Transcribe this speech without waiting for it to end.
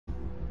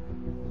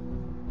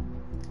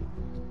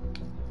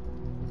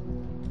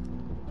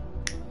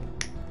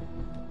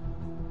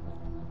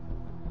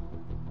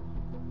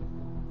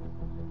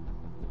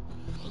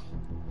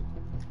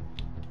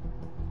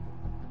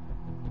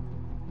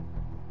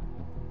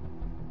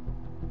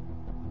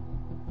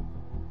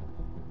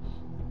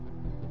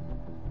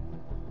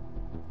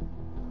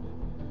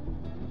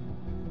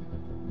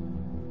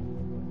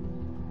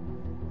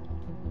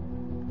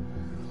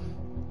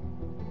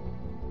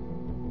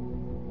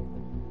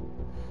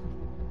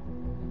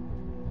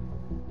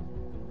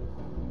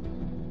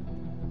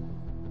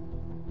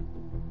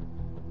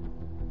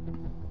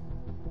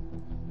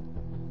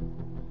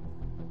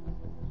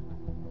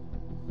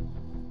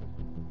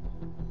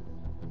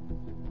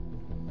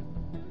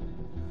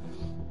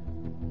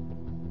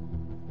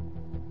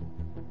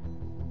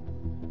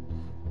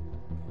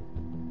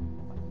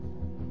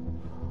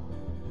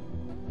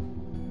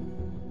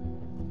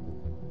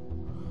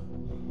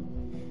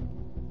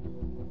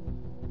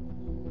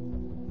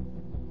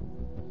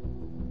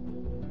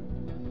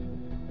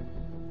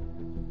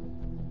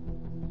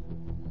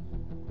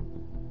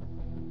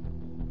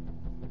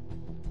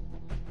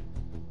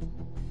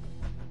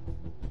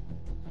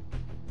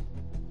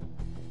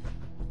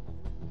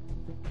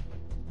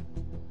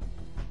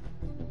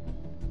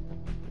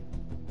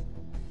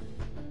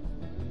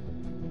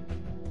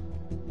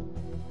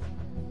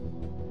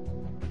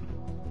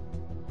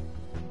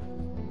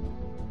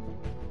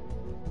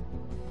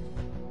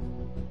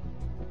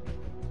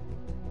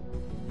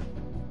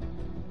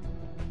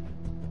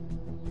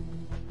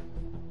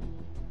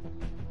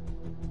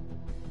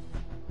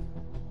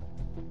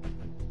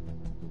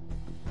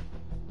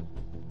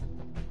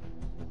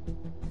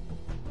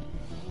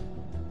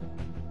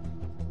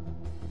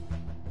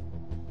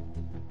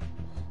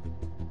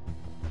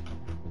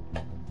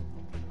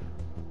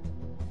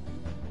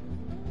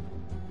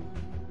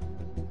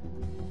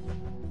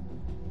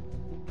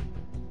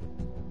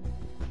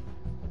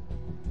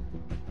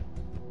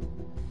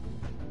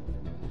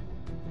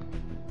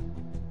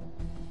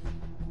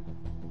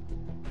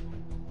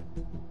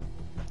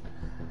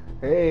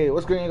Hey,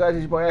 what's going on, guys?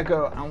 It's your boy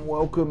Echo, and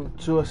welcome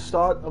to a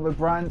start of a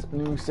brand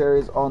new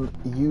series on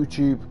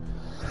YouTube.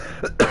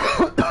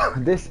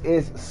 This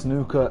is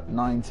Snooker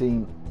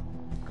 19.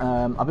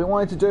 I've been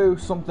wanting to do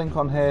something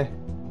on here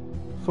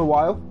for a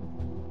while.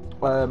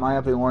 I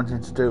have been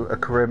wanting to do a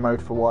career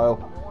mode for a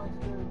while.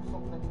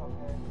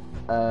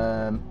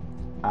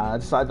 I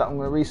decided that I'm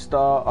going to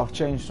restart. I've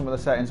changed some of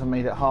the settings. I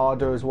made it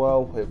harder as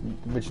well. It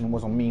originally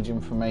was on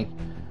medium for me,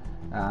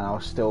 and I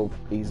was still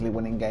easily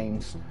winning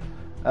games.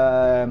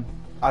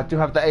 I do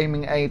have the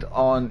aiming aid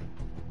on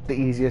the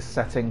easiest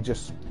setting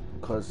just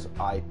because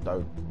I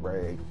don't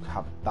really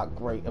have that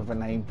great of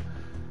an aim.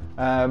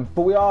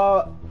 But we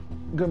are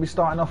going to be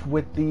starting off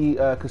with the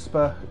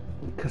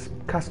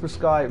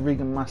Kaspersky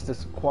Riga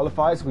Masters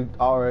Qualifiers. We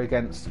are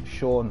against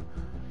Sean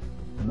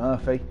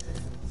Murphy.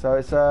 So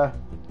it's going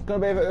to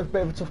be a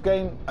bit of a tough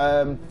game.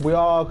 We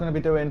are going to be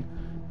doing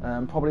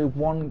probably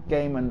one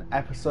game an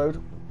episode.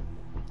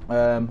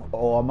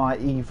 Or I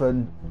might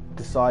even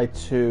decide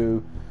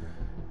to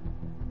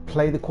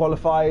play the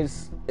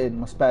qualifiers in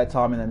my spare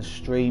time and then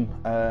stream.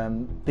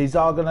 These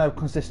are going to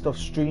consist of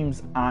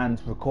streams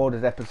and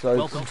recorded episodes.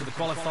 Welcome to the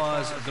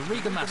qualifiers of the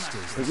Riga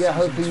Masters. But yeah,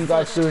 hopefully you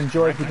guys do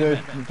enjoy. If you do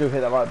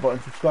hit that like button,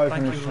 subscribe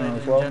to this channel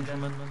as well.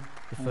 Gentlemen,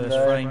 the first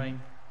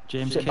frame,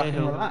 James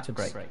Cahill to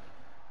break.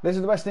 This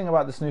is the best thing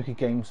about the snooker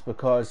games,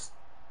 because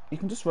you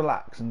can just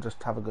relax and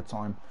just have a good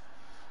time.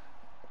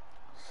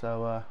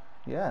 So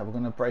yeah, we're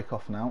going to break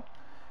off now.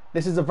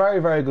 This is a very,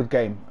 very good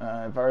game,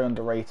 very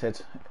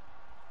underrated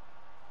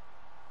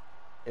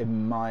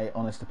in my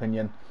honest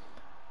opinion.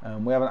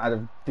 We haven't had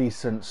a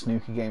decent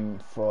snooker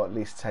game for at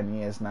least 10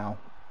 years now,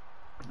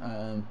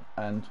 and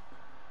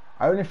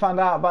I only found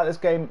out about this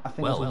game I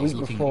think it was a week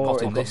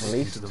before it got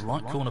released. To the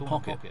right corner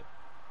pocket.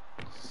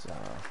 So,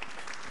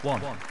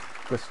 one.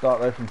 Good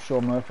start though from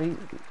Sean Murphy.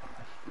 He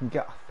can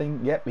get, I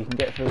think, yep, he can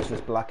get through to this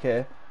black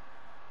here.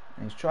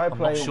 And he's tried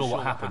playing. I'm not sure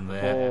what happened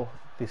there.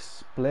 This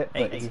split,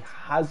 but he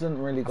hasn't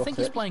really got it. I think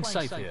he's playing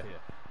safe here.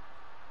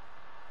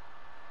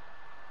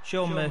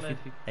 Sean Murphy,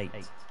 8.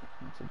 It's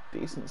a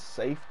decent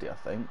safety, I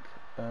think.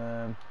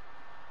 I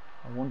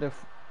wonder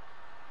if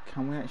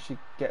can we actually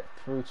get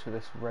through to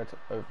this red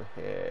over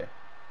here.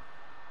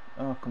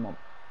 Oh, come on.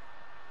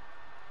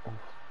 Oh,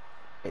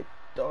 it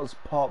does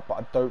pop, but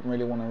I don't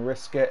really want to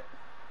risk it.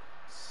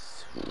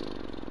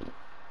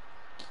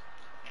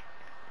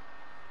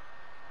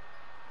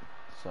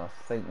 So I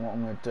think what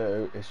I'm going to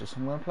do is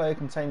I'm going to play a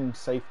containing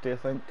safety, I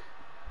think.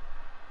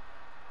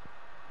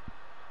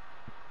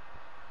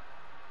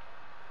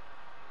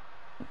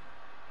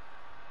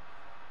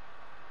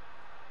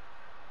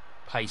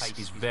 Pace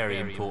is very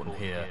important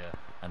here,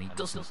 and he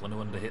doesn't want to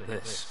underhit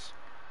this.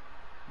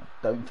 I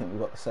don't think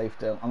we've got the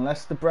safety,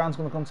 unless the brown's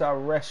going to come to our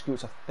rescue,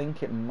 which I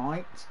think it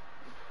might.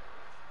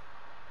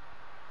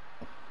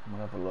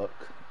 We'll have a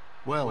look.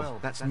 Well,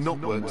 that's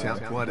not worked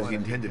out quite as he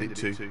intended it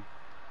to.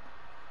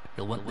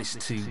 He'll want this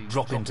to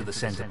drop into the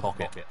centre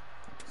pocket.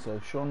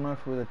 So Sean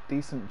Murphy with a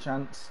decent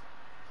chance.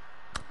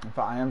 In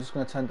fact, I am just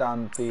going to turn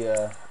down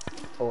the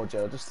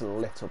audio just a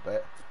little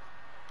bit.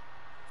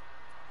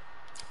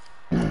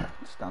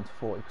 Just down to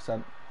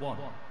 40%. One.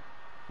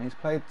 And he's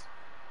played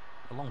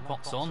the long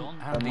pot's on,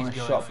 a and nice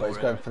he's shot, but he's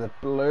going for the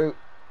blue.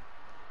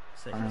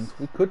 And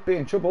we could be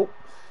in trouble.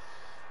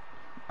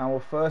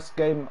 Our first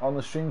game on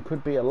the stream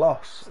could be a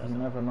loss. You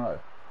never know.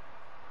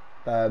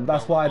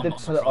 That's why I did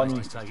put it on.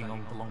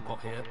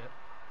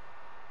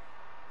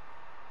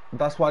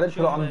 That's why I did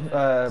put it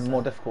on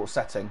more difficult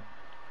setting,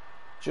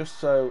 just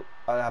so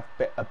I have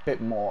a bit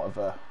more of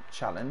a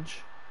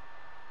challenge.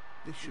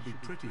 This should be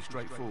pretty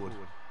straightforward.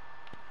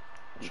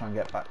 Try and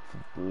get back for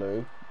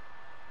blue,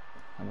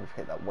 and we've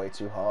hit that way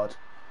too hard.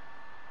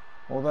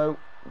 Although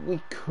we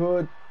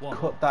could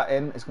cut that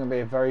in, it's going to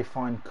be a very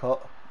fine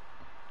cut.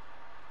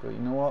 But you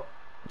know what?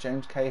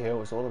 James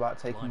Cahill is all about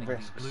taking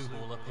risks. Blue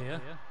ball up here.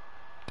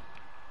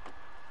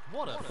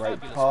 What a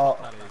great part,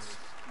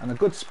 and a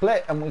good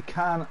split, and we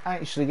can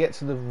actually get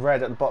to the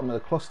red at the bottom of the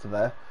cluster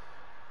there,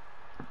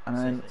 and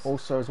then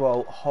also as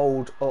well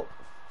hold up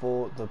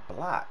for the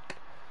black.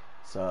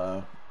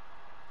 So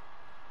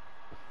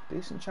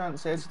decent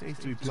chance here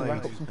to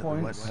rack up some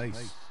points. In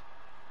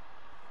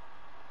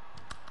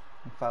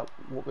fact,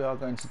 what we are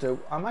going to do,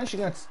 I'm actually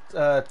going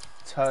to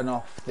turn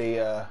off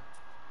the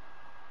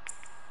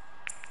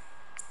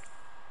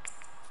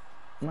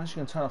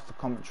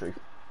commentary,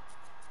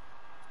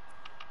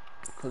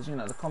 because you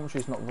know the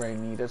commentary is not very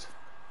needed.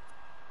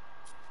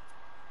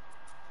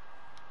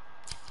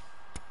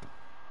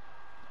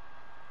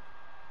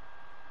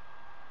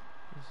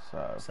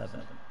 So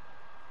 7.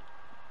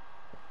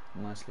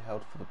 Nicely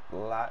held for the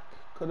black.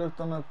 Could have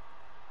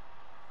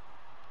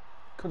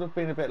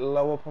been a bit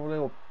lower probably,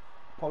 or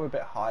probably a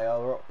bit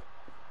higher up.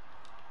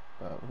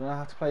 But we're gonna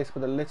have to play this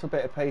with a little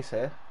bit of pace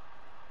here.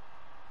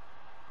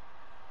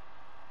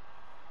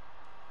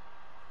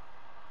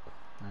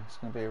 It's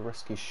going to be a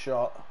risky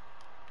shot.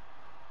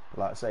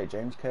 Like I say,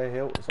 James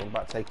Cahill is all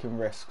about taking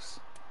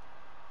risks.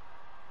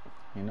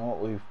 You know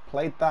what? We've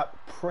played that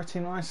pretty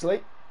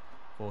nicely.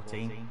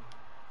 14.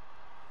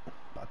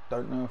 But I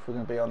don't know if we're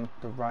going to be on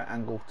the right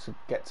angle to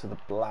get to the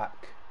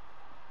black.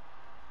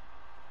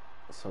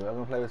 So we're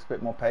going to play with a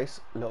bit more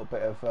pace, a little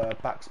bit of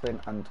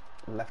backspin and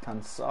left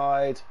hand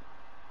side.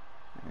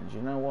 And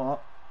you know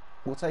what?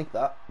 We'll take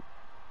that.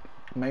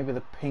 Maybe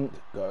the pink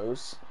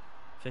goes.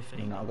 15.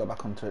 And I'll go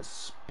back onto its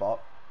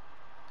spot.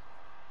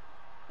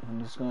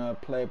 I'm just going to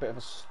play a bit of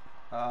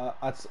a...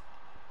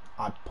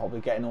 I'm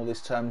probably getting all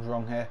these terms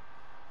wrong here.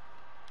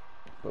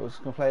 But we're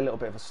just going to play a little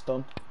bit of a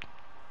stun.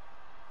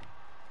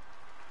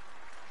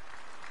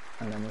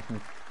 And then we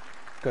can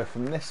go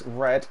from this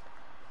red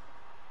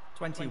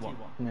 21.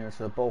 nearer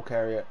to the bulk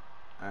area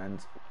and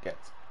get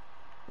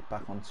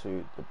back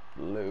onto the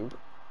blue.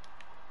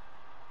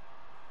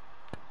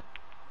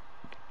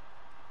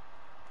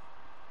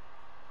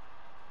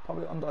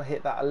 Probably under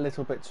hit that a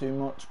little bit too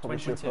much. Probably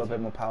should have put a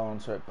bit more power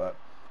onto it, but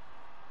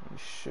we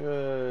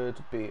should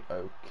be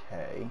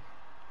okay.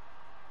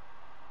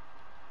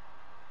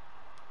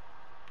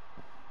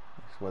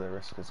 This is where the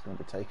risk is going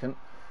to be taken.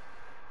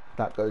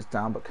 That goes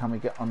down, but can we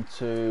get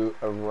onto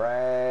a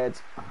red?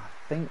 I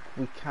think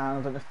we can.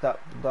 I don't know if that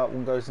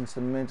one goes into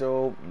the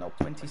middle. Nope.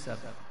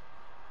 27.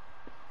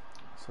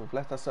 So we've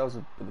left ourselves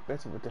with a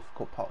bit of a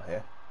difficult pot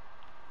here.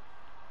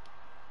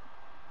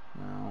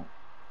 Now,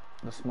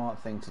 the smart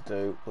thing to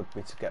do would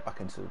be to get back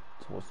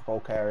towards the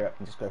bulk area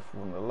and just go for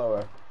one of the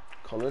lower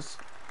colours.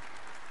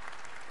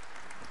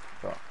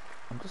 But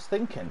I'm just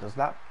thinking, does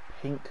that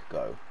pink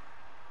go?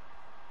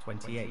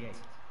 28.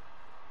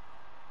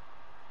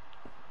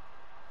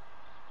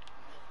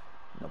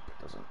 Nope,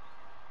 it doesn't.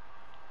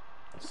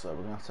 So we're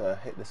going to have to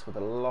hit this with a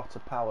lot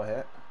of power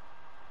here.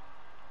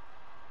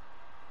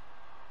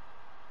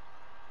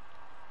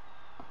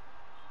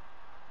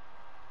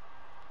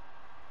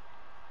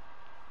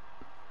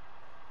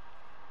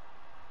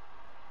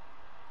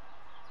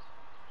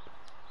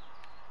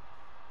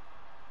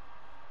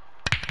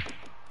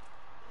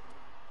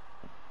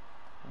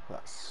 Look at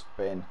that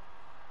spin.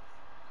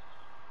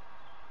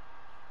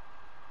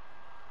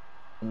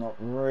 Not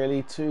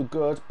really too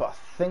good, but I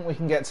think we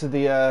can get to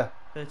the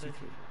 33.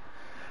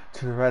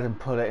 To the red and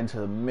put it into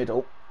the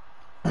middle.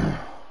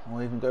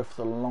 Or even go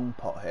for the long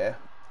pot here,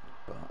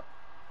 but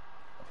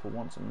for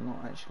once I'm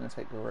not actually going to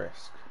take the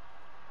risk.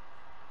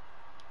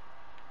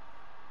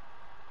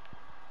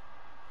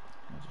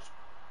 I'll just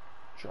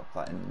drop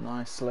that in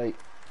nicely.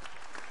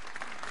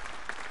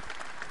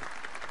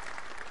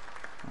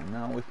 And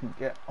now we can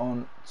get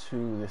on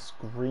to this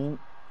green.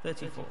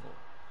 34.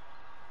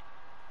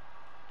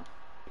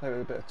 Play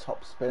with a bit of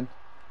top spin,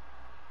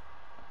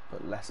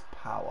 but less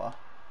power.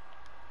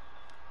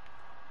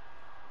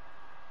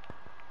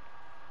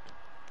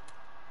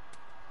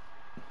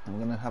 I'm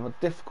going to have a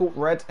difficult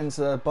red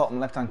into the bottom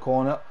left hand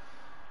corner,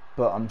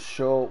 but I'm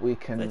sure we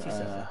can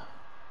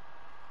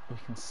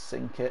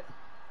sink it.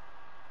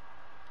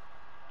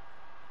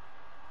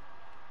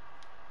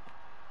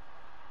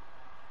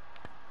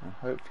 And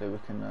hopefully we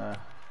can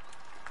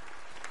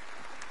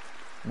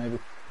maybe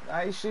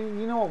actually,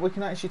 you know what, we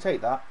can actually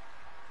take that.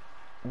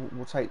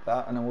 We'll take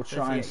that, and then we'll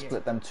try and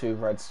split them two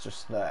reds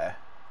just there.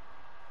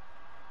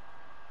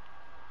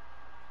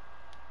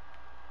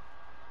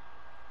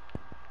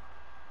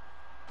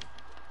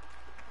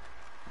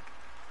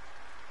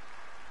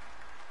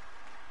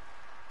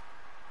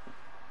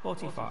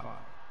 $45.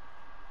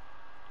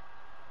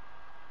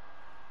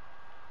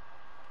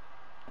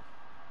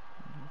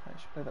 I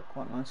should play that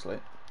quite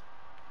nicely.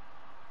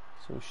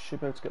 So we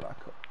should be able to get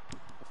back up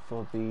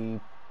for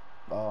the...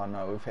 Oh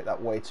no, we've hit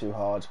that way too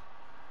hard.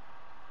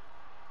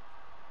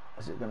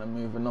 Is it going to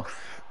move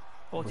enough?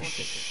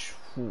 46.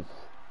 Yeah,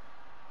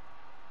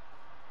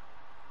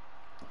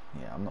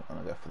 I'm not going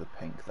to go for the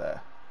pink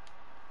there.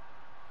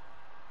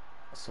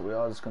 So we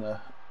are just going to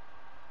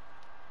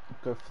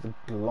go for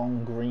the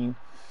long green.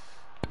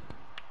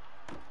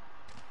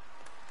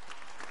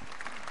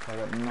 Play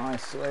that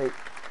nicely.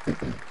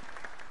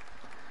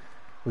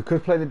 We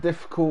could play the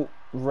difficult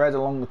red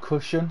along the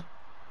cushion,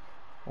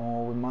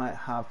 or we might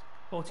have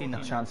 49.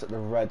 a chance at the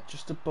red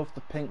just above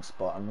the pink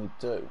spot, and we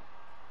do.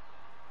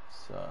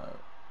 So,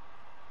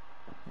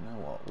 you know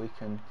what, we're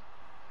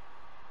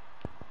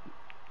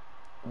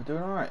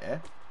doing alright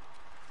here.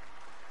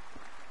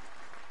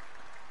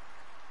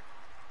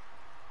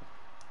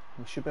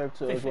 We should be able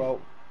to 50. as well.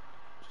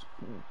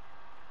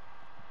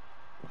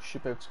 We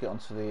should be able to get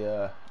onto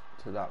the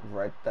to that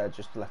red there,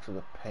 just left of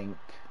the pink.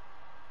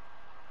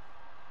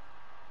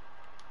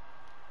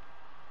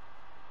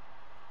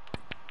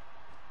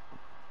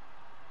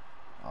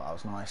 Oh, that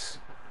was nice.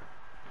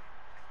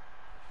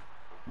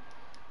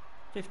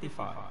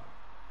 55.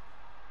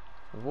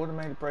 We've already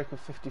made a break of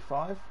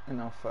 55 in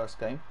our first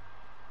game.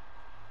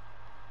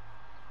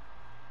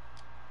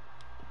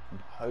 I'm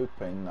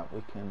hoping that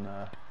we can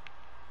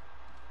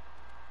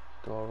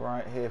go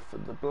right here for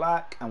the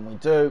black, and we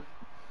do.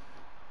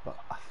 But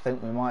I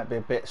think we might be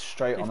a bit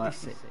straight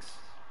 56. on it.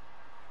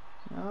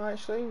 No,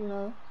 actually, you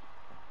know,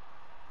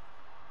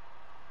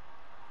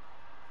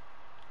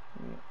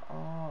 we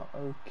are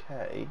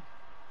okay.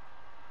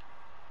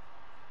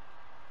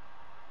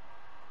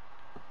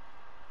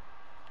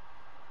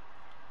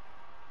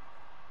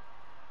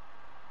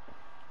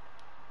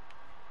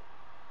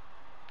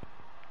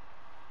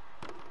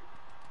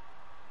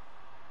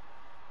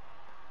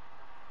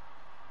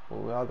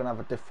 are going to have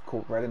a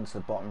difficult red into the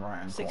bottom right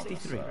hand corner.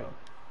 63. So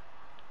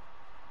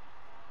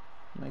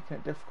making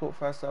it difficult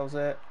for ourselves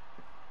here.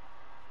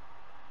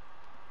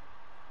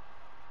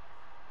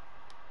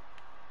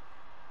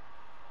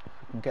 If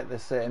we can get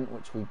this in,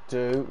 which we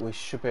do, we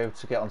should be able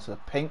to get onto the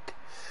pink.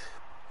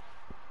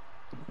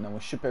 And then we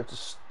should be able to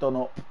stun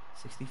up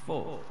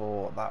 64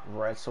 for that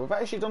red. So we've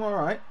actually done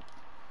alright.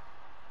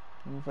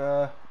 We've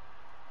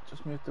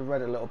just moved the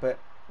red a little bit.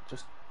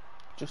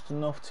 Just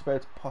enough to be able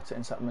to pot it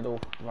into that middle,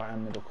 right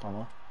hand middle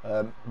corner.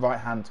 Right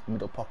hand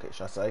middle pocket,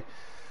 should I say.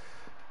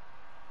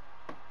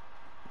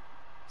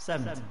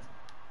 70.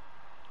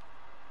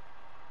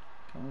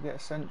 Can we get a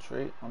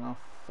century on our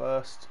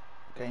first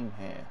game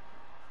here?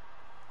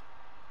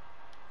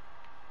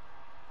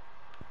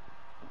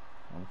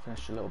 I'll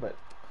finish a little bit.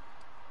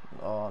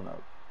 Oh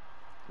no.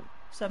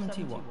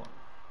 71.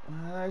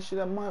 Actually,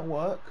 that might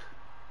work.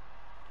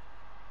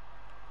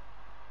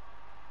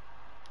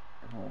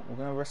 Oh, we're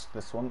going to risk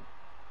this one.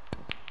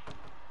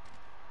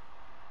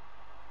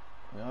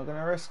 We are going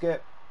to risk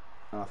it.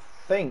 I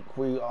think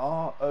we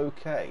are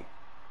okay.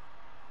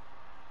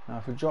 Now,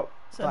 if we drop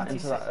that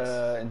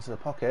into the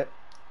pocket,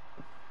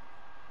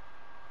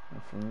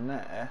 and from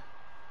there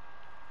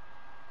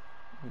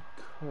we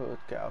could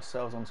get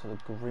ourselves onto the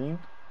green,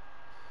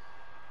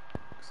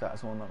 because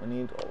that's one that we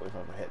need. Oh, we've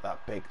overhit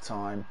that big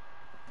time.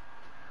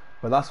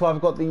 But that's why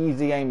I've got the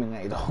easy aiming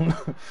aid on,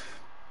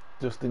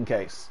 just in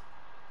case.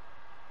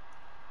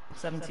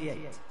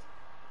 78.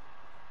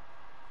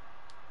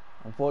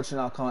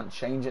 Unfortunately, I can't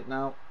change it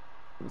now.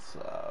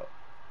 So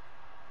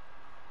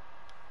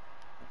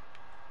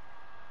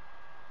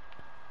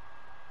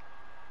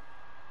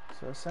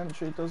a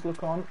century does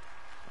look on.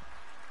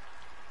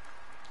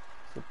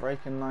 So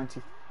breaking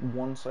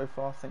 91 so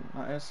far, I think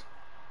that is.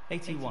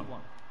 81.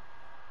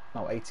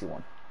 No,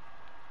 81.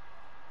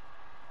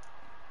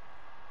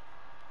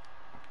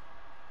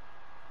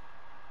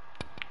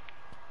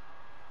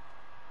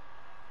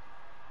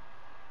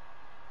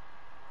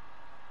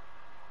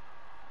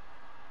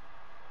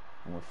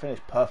 And we'll finish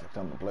perfect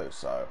on the blue,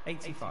 so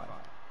 85.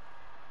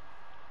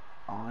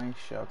 I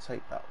shall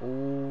take that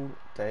all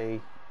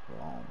day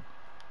long.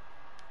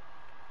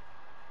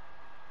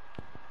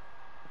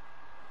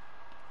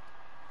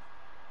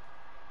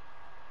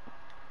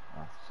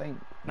 I think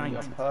we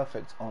are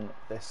perfect on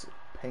this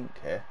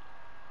pink here.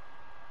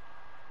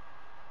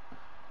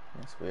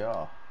 Yes, we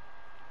are.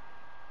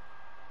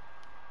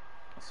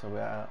 So we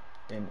are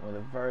in with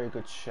a very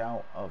good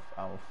shout of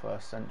our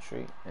first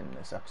century in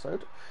this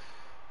episode.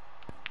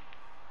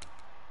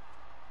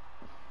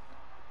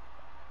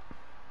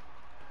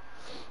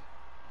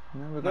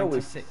 And there we go.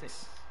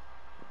 96.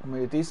 We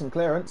made a decent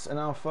clearance in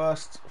the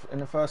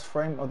first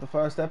frame of the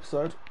first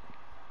episode.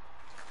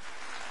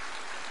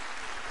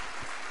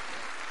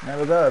 There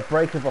we go, a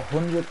break of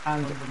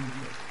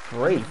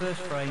 103.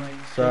 First frame,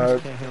 So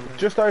Cahill.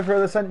 just over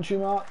the century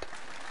mark.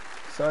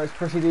 So it's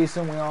pretty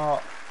decent. We are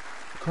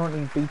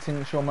currently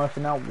beating Sean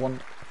Murphy now, 1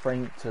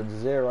 frame to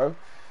 0.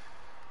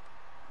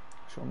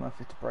 Sean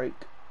Murphy to break.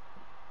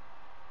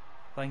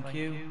 Thank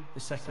you. The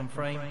second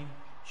frame,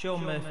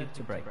 Sean Murphy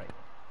to break.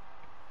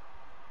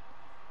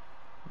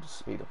 Just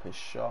speed up his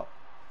shot.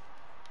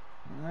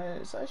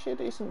 It's actually a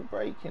decent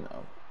break, you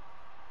know.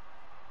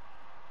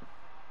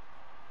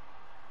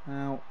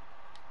 Now,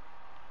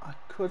 I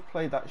could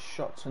play that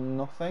shot to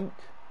nothing.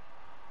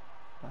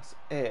 That's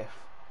if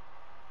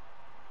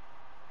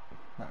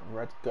that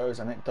red goes,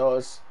 and it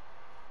does.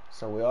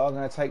 So we are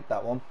going to take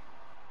that one.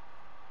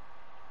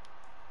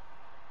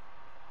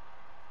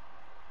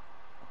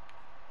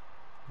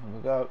 Here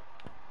we go.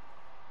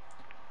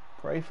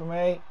 Pray for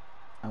me,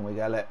 and we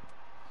get it.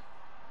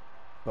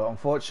 But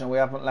unfortunately, we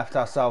haven't left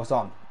ourselves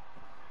on.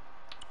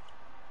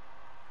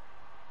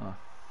 I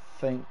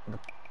think the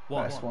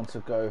best one to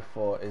go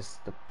for is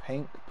the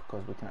pink,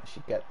 because we can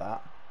actually get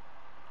that.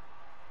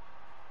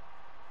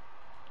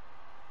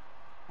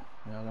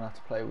 We are going to have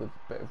to play with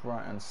a bit of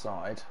right hand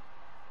side.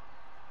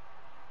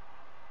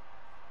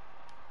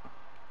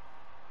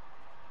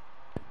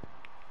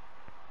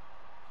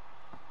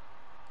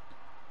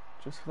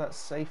 Just for that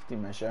safety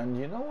measure, and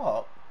you know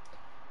what?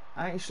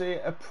 Actually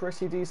a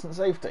pretty decent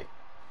safety.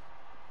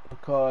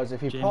 Because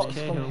if he pots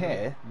from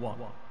here,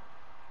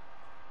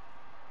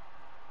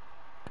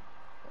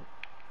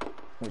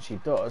 which he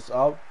does,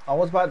 I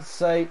was about to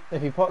say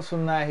if he pots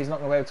from there, he's not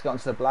going to be able to get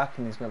onto the black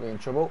and he's going to be in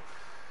trouble.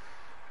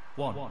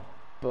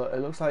 But it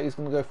looks like he's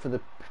going to go for the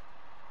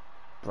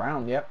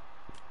brown. Yep,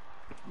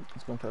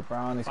 he's going for the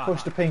brown. He's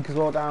pushed the pink as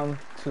well down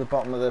to the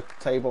bottom of the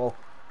table.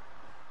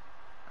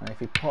 And if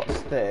he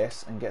pots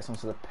this and gets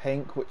onto the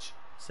pink, which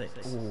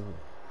ooh,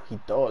 he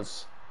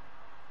does.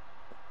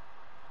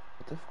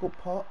 A difficult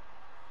pot,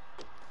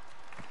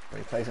 but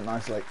he plays it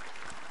nicely.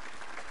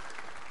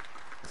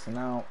 So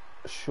now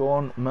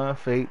Sean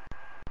Murphy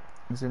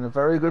is in a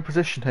very good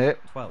position here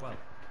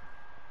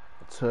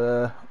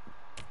to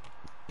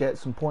get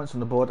some points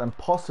on the board and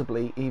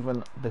possibly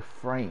even the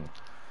frame.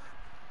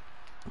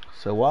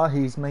 So while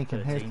he's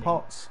making his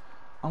pots,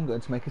 I'm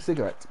going to make a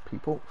cigarette,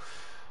 people.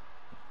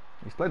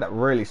 He's played that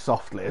really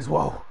softly as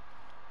well.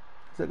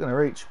 Is it going to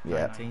reach?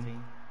 Yeah.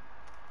 19.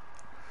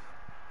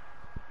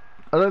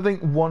 I don't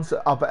think once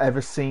I've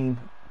ever seen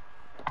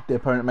the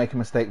opponent make a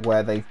mistake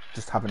where they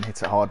just haven't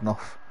hit it hard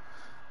enough.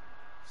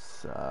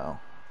 So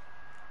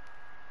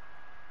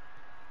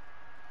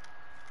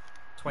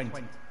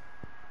 20.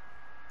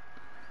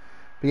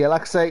 but yeah,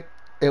 like I say,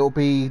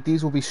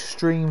 these will be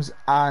streams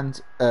and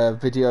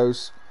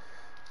videos.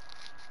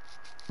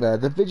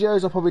 The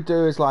videos I'll probably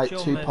do is like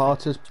Sean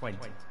two-parters, Murphy,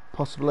 20.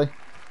 possibly.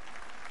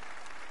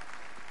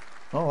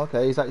 Oh,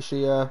 okay, he's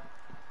actually I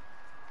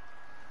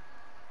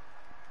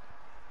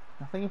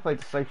think he played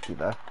the safety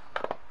there.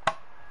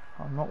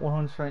 I'm not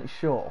 100%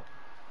 sure.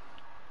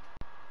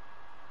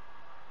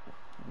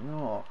 You know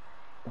what?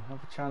 We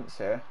have a chance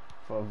here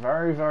for a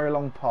very, very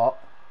long pot.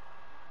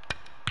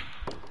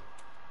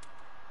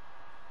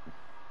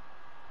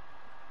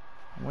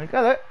 And we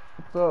get it,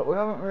 but we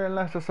haven't really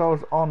let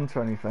ourselves on to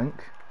anything.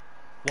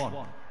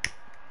 1.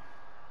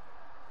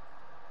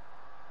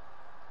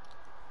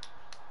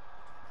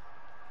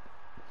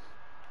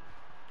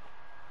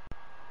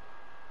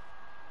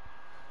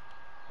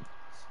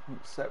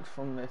 Except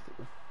from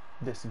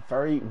this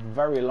very,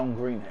 very long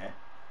green here.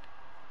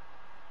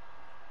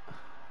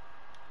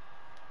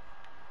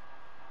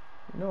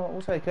 You know what?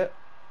 We'll take it.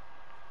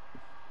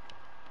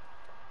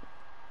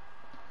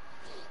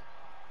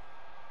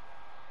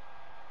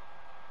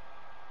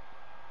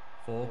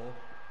 Four.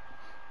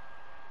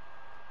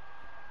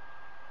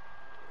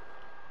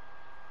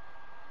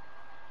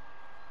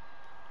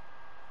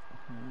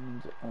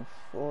 And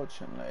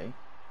unfortunately,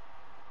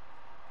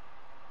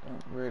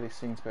 don't really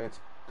seem to be able to.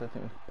 Don't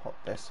think we can pot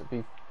this. It'd be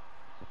a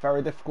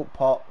very difficult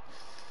pot,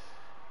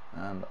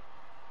 and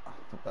I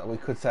think that we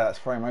could say that's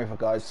frame over,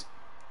 guys.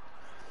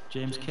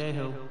 James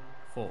Cahill,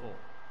 4.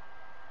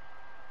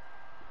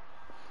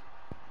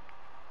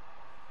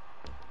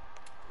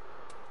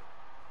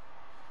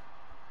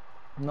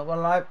 I'm not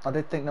gonna lie, I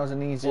did think there was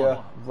an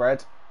easier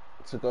red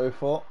to go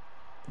for,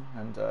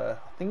 and I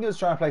think he was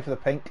trying to play for the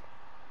pink,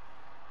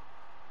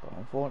 but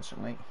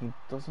unfortunately he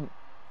doesn't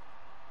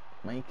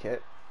make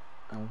it.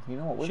 And you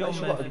know what, we've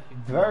actually got a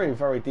very,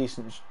 very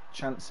decent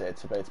chance here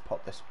to be able to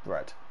pop this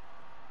red.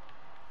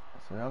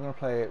 So we are going to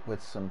play it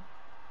with some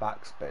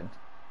backspin.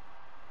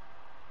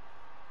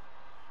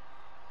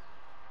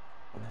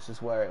 And this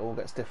is where it all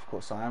gets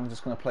difficult, so I'm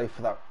just going to play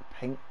for that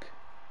pink.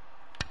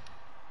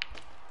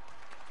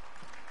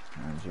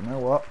 And you know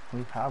what,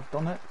 we have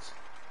done it.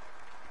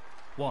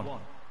 1.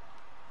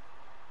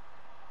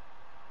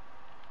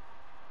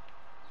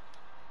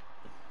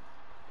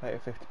 Play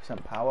at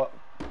 50% power.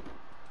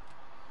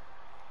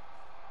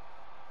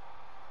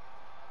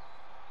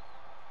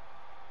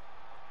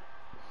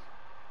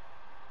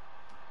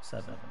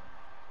 7.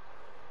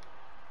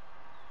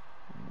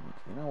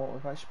 You know what,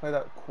 we've actually played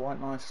that quite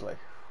nicely.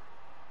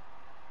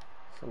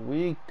 So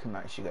we can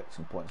actually get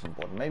some points on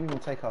board. Maybe we'll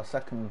take our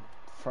second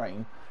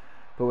frame.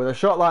 But with a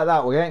shot like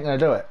that, we ain't going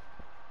to do it.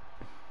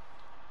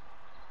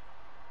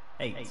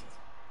 8.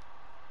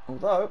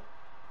 Although,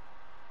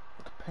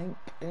 the pink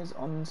is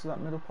onto that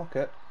middle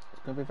pocket.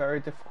 It's going to be very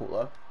difficult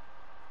though.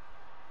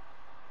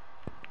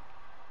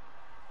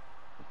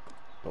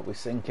 But we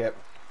sink it.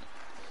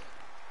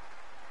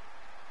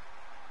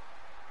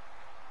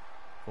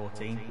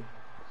 14.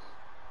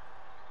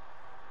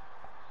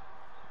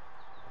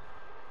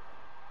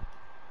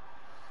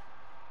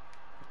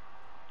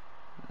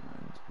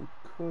 And we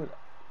could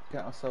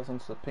get ourselves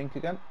onto the pink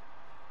again.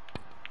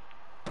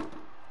 Just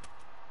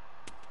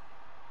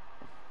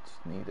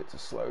need it to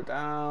slow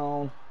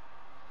down.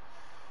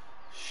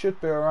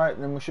 Should be alright,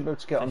 then we should be able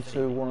to get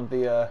onto one of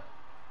the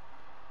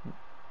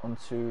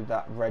onto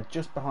that red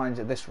just behind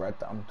it, this red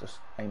that I'm just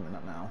aiming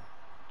at now.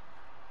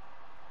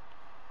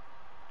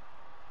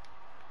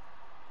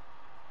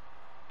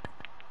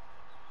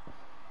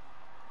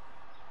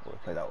 We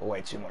played that with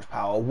way too much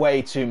power,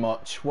 way too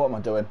much. What am I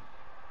doing?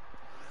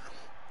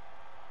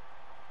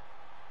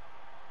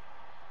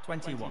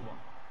 21.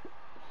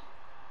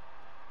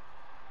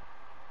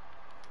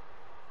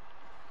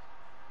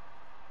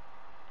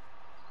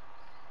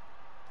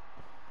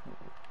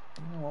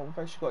 You know what, we've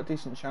actually got a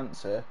decent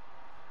chance here.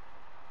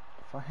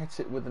 If I hit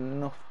it with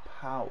enough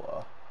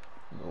power,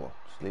 or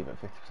just leave it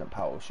at 50%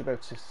 power, we should be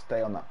able to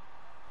stay on that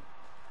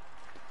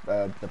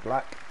the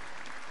black.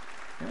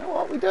 You know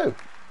what, we do.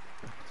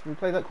 So we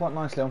played that quite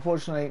nicely.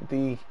 Unfortunately,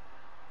 the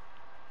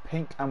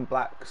pink and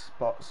black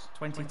spots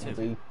 22. will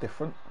be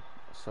different,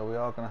 so we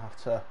are going to have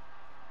to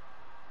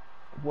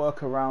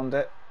work around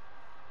it,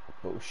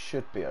 but we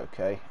should be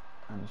okay.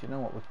 And you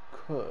know what, we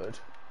could,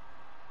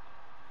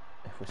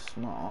 if we're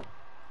smart,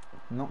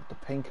 knock the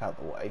pink out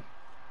of the way,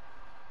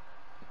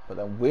 but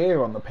then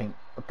we're on the pink,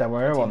 then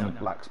we're on the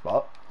black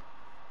spot,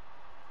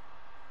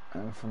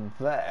 and from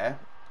there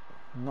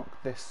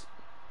knock this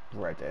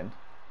red in.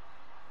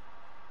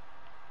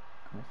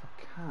 And if I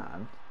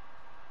can,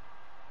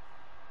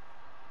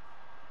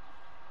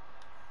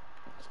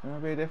 it's going to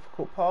be a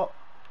difficult part.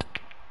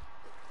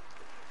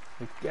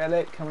 We get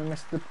it. Can we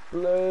miss the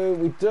blue?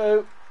 We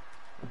do.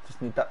 We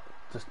just need that.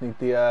 Just need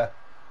the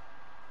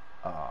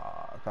I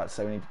was about to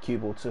say we need the cue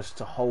ball just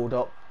to hold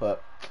up,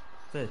 but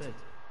 30. we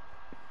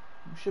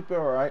should be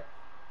alright.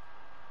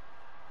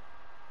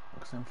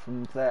 Because then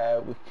from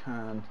there we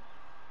can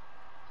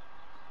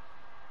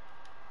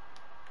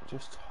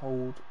just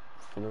hold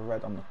for the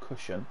red on the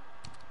cushion.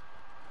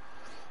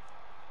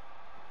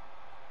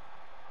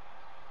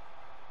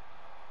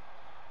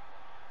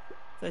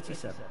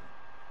 $37.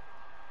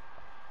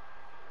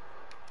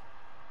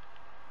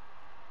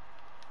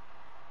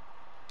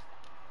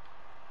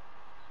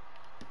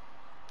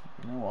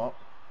 You know what?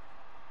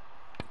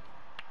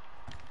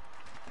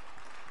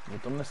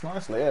 We've done this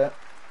nicely here.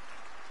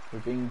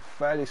 We've been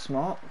fairly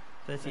smart.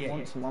 38.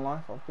 Once in my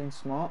life I've been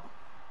smart.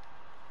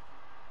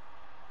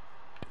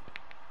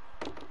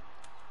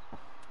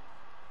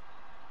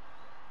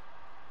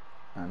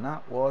 And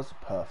that was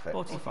perfect.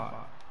 45.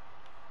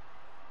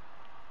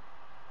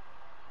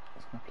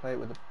 Just going to play it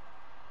with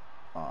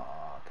a...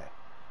 okay.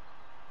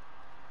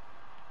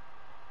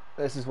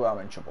 This is where I'm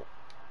in trouble.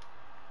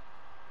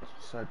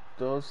 So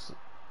does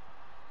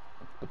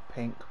the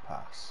pink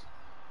pass?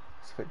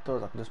 So if it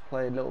does, I can just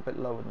play a little bit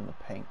lower than the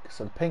pink.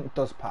 So the pink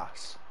does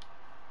pass,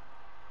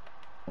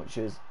 which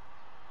is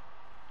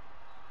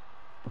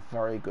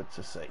very good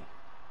to see.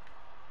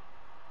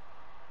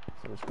 So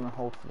we're just going to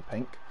hold for the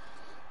pink.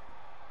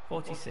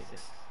 46.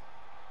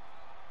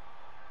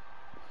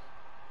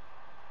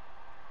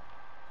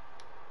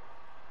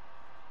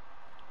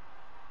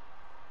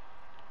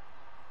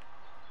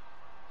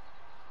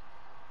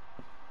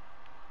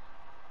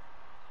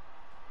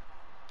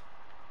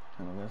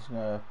 And we're just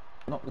going to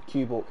knock the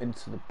cue ball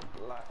into the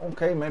black.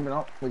 Okay, maybe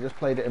not. We just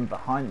played it in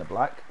behind the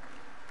black.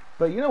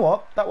 But you know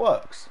what? That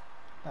works.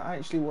 That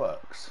actually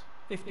works.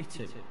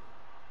 52.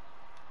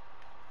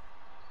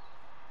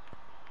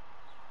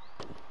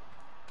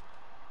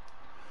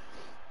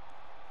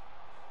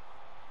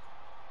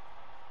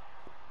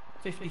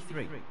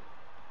 53.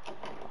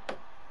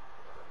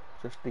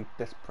 Just need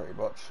this pretty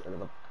much,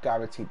 and I've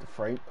guaranteed the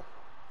frame.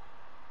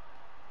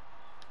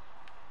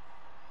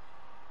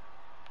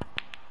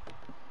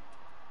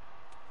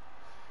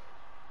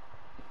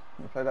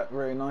 We play that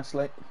really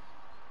nicely.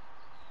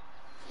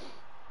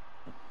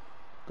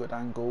 Good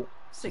angle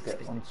to 60.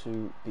 get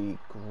onto the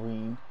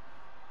green.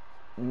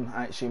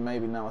 Actually,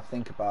 maybe now I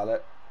think about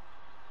it,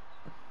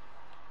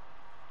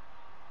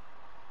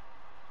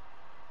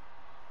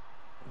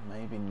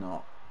 maybe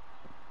not.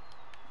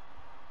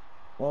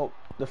 Well,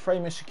 the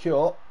frame is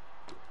secure.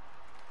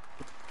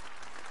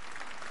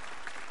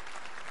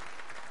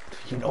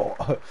 You know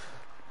what?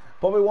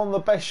 Probably one of the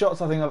best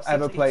shots I think I've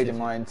ever played in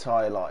my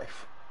entire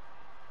life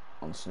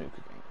on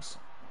snooker games.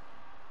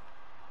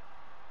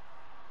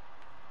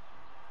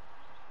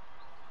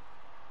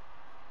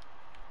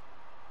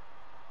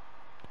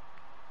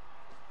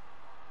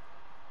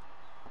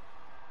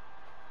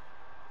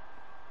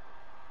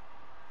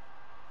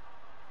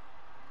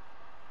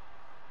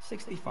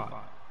 $65.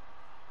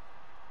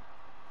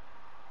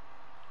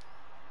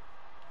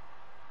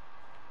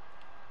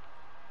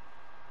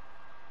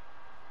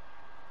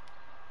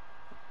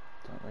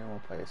 Don't really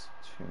want to play this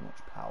too much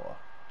power.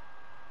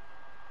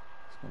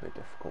 It's going to be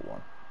a difficult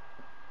one.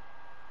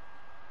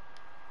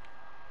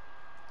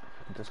 If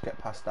we can just get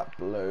past that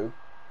blue,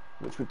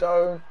 which we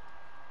don't.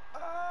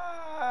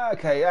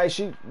 Okay,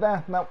 actually,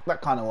 no,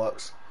 that kind of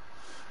works.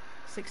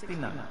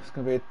 69. It's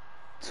going to be a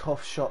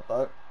tough shot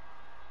though.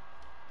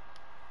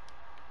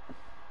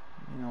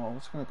 You know what, I'm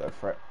just going to go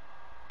for it.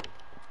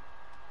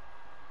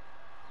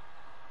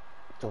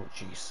 Oh,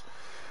 jeez.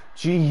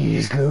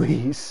 Jeez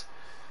Louise.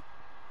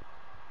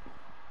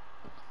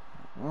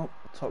 Well,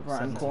 top right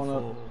hand corner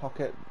 74.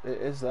 pocket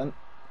it is then.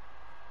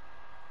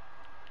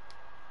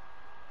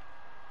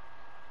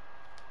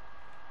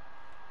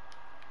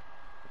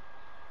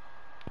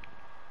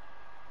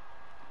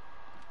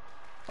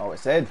 Oh,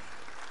 it's in.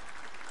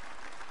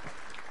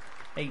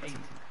 80.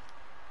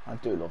 I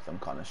do love them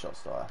kind of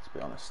shots though, I have to be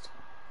honest.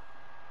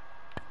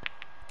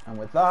 And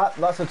with that,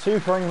 that's a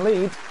 2-frame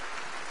lead.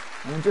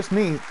 And we just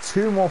need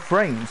 2 more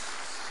frames.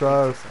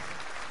 So,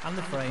 And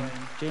the frame,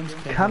 James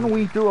Cahill. can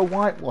we do a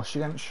whitewash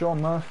against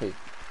Sean Murphy?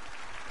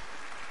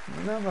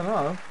 You never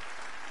know.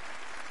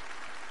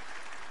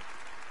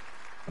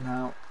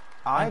 Now,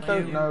 I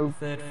don't know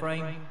Third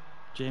frame,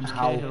 James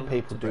how Cahill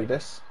people to do break.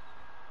 this,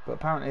 but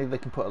apparently they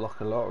can put like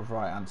a lot of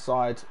right hand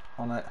side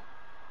on it.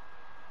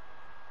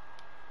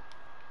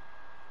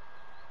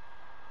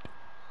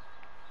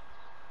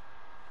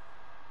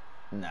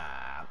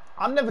 Nah,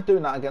 I'm never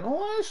doing that again.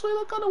 Oh, actually,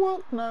 that kind of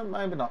worked. No,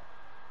 maybe not.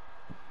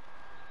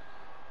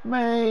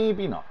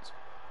 Maybe not.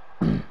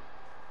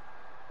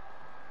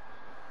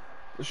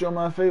 Sean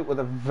Murphy with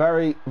a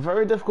very,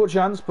 very difficult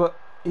chance, but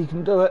he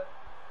can do it.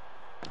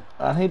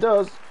 And he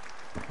does.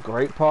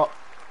 Great pot.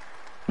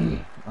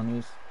 And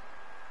he's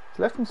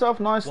left himself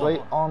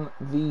nicely on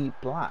the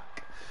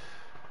black.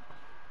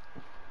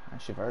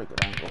 Actually, a very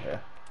good angle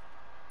here.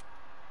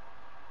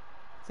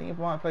 I think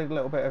he might have played a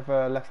little bit of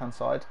left hand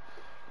side.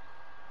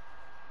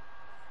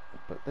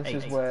 But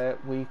this is where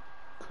we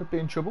could be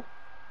in trouble.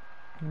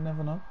 You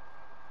never know.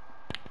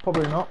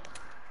 Probably not.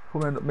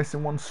 Probably end up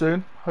missing one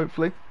soon,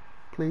 hopefully.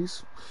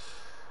 please.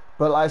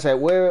 But like I say,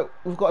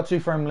 we've got a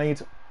 2-frame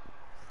lead,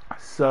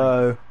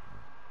 so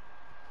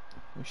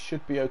we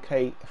should be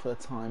okay for the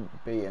time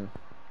being.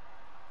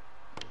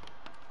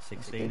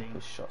 16.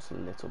 Push shots a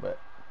little bit.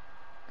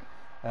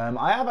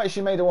 I have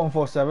actually made a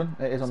 147.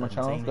 It is on my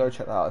channel. Go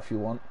check that out if you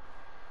want.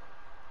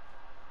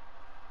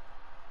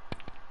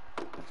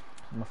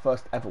 My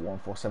first ever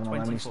 147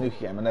 on any snooker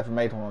game. I never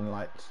made one on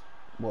like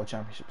World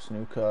Championship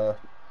snooker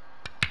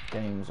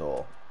games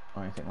or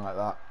anything like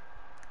that.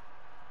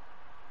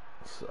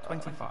 So,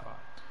 25.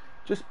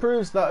 just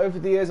proves that over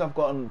the years I've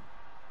gotten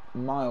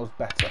miles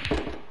better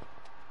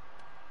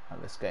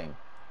at this game.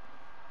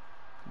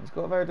 He's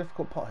got a very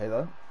difficult pot here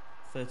though.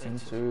 32.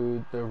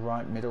 Into the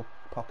right middle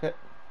pocket.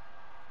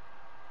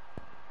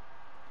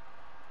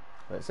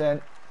 But it's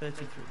in.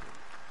 33.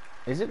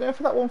 Is it going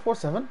for that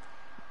 147?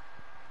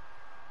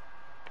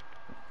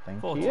 I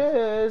think 40. he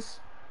is.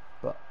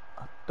 But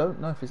I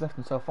don't know if he's left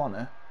himself on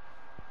here.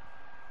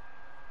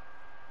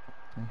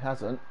 He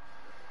hasn't.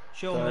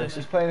 So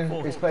he's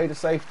played a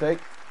safety.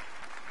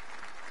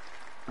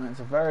 And it's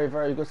a very,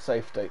 very good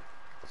safety.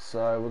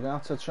 So we're going to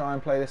have to try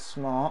and play this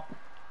smart.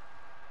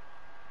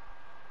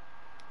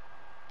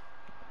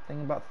 I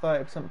think about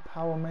 30%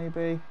 power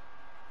maybe.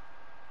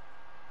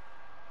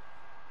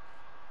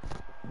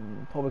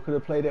 Probably could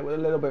have played it with a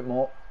little bit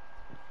more.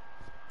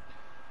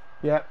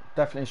 Yeah,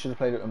 definitely should have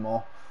played it with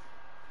more.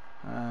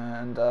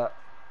 And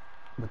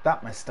with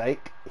that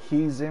mistake,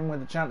 he's in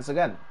with a chance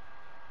again.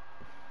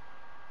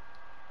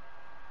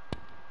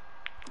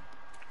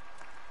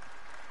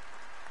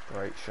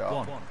 Great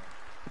shot. 1.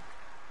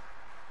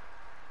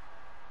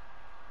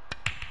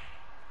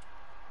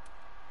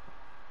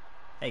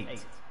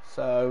 Eight.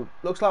 So,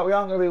 looks like we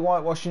aren't going to be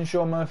whitewashing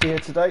Sean Murphy here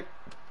today.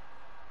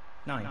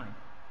 9.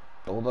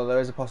 Although there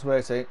is a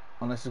possibility.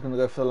 And this is going to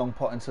go for the long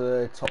pot into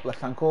the top left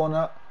hand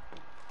corner.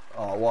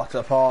 Oh, what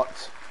a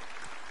pot.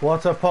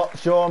 What a pot,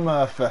 Sean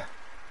Murphy.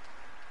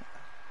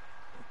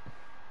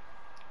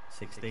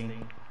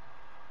 16.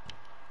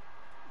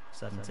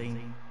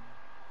 17.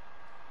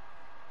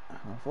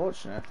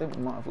 Unfortunately, I think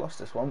we might have lost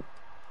this one.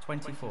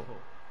 24.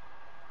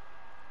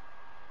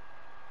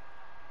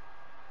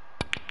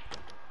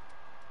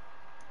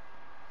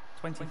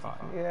 25.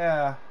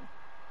 Yeah.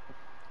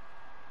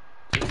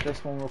 Just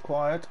this one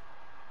required.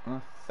 And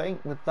I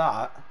think with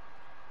that,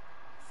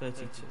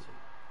 32.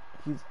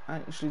 he's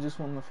actually just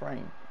won the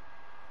frame.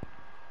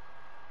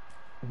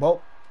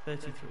 Well,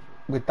 33.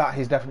 with that,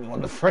 he's definitely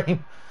won the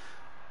frame.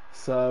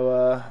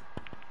 So,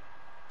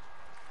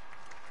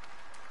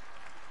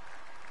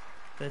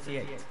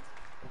 38.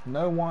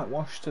 no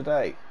whitewash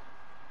today.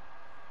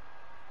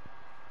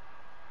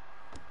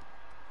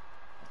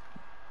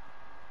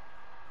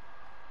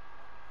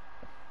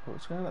 But we're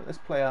just going to let this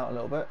play out a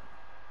little bit.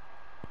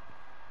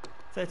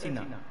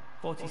 39.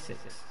 46.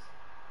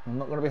 I'm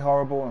not going to be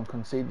horrible and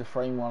concede the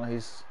frame while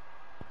he's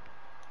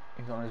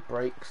on his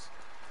breaks.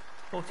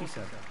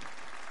 47.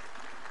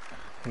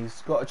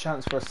 He's got a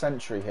chance for a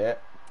century here.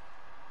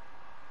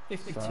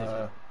 52.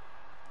 So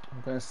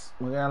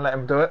we're going to let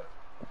him do it.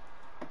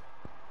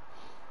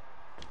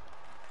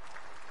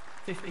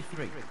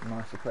 53.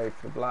 Nicely played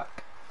for the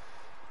black.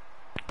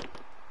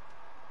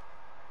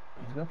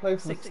 He's going to play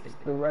for 60.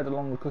 the red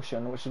along the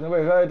cushion, which is going to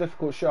be a very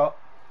difficult shot.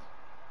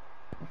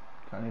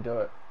 Can he do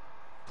it?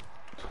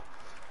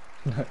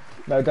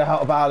 No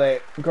doubt about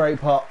it.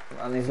 Great pot,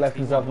 and he's left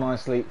himself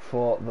nicely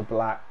for the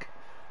black.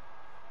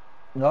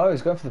 No,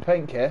 he's going for the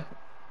pink here.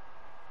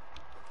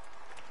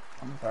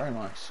 Oh, very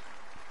nice.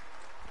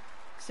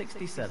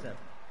 67.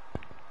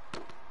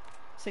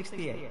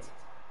 68.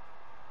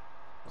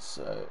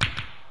 So,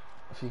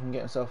 if he can get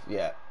himself,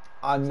 yeah,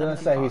 I'm going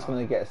to say he's going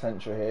to get a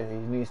century here. He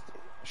needs,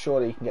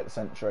 surely he can get the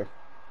century.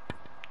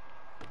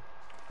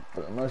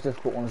 But the most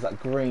difficult one is that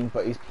green,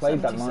 but he's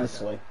played that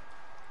nicely.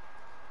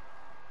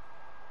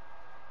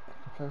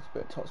 He plays a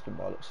bit of topspin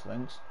by the looks of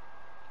things.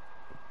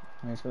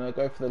 And he's going to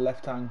go for the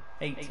left hand,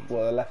 80.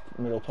 well, the left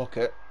middle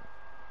pocket.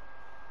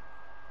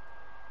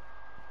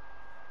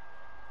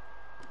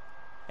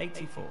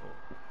 84.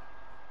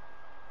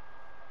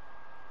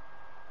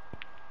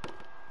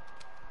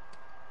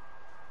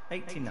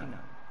 89.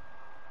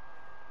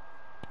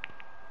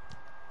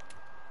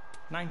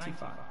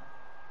 95.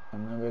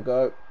 And there we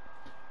go.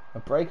 A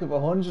break of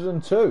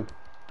 102.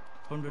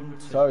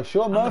 102. So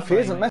Sean Murphy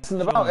isn't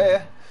messing about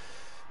here.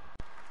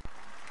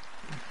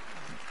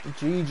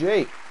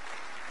 GG.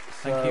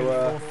 Thank you.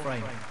 Fourth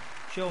frame.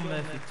 Sean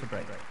Murphy to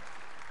break.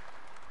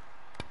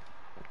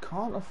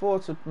 Can't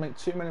afford to make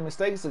too many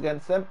mistakes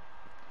against them.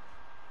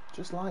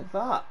 Just like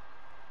that.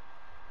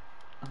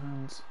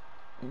 And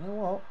you know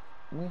what?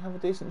 We have a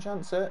decent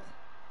chance here.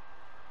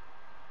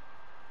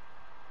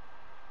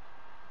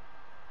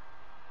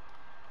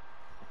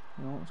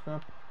 You know, I'm just going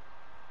to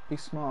be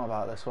smart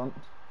about this one.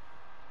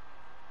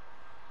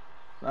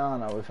 Oh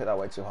no, we've hit that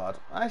way too hard.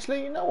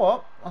 Actually, you know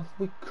what?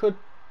 We could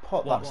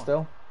pot that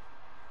still.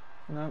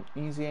 You know,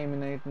 easy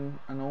aiming aid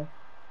and all.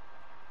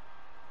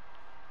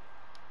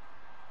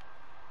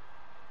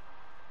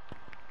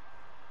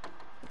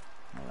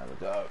 Oh, there we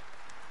go.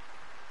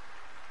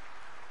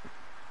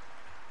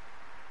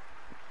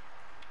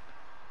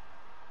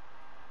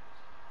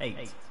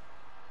 8.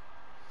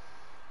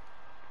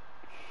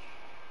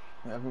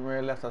 We haven't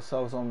really left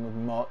ourselves on with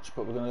much,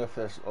 but we're going to go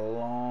for this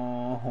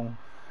long,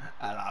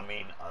 and I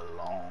mean a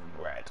long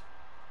red.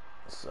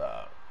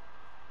 So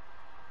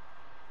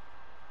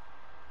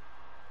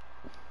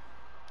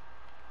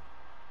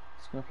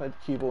just going to play the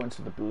cue ball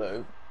into the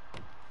blue.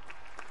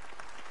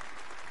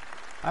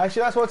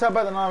 Actually, that's worked out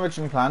better than I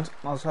originally planned.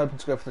 I was hoping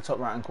to go for the top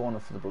right hand corner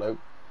for the blue.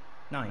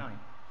 9.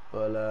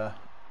 But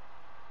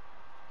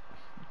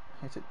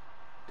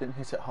didn't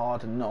hit it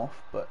hard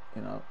enough, but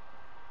you know,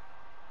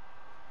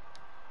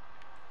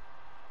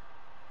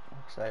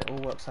 like I say, it all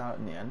works out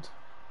in the end.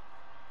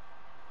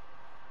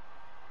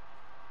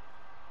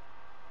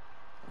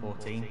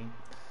 14.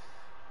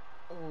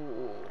 Oh,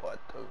 I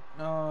don't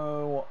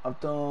know what I've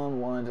done.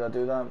 Why did I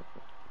do that?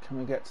 Can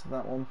we get to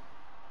that one?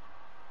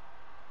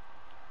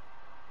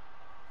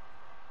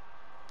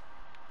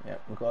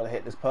 Yep, we've got to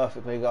hit this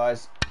perfectly,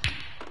 guys.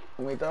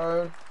 And we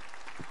don't,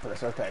 but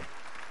it's okay.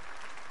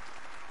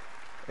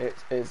 It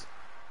is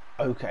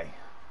okay.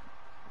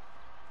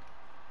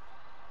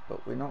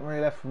 But we're not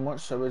really left with much,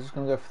 so we're just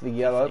going to go for the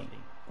yellow.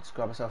 15. Let's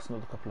grab ourselves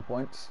another couple of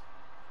points.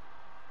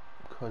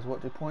 Because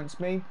what do points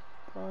mean?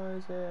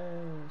 Prizes.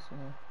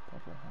 Yeah,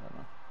 probably. I don't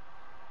know.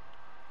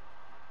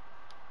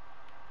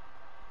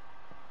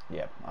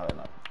 Yeah, I don't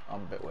know.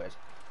 I'm a bit weird.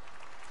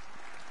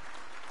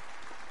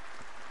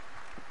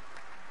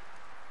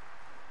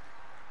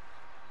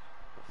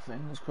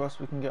 Fingers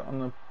crossed we can get on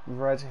the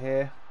red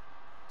here.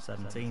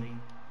 17.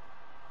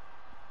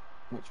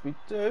 Which we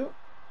do.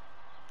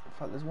 In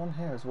fact, there's one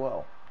here as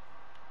well.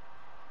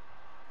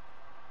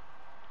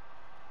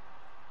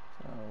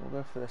 So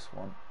we'll go for this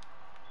one.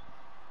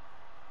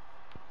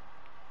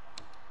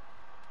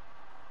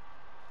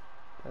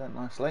 Play that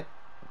nicely.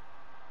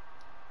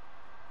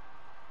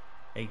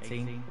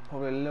 18.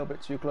 Probably a little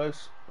bit too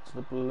close to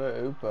the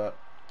blue, but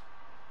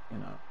you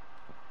know,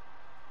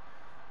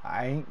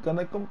 I ain't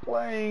gonna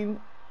complain.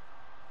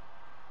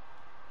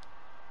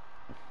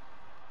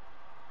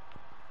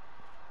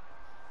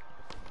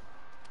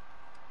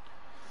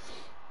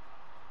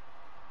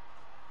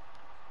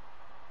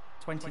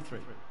 Twenty-three.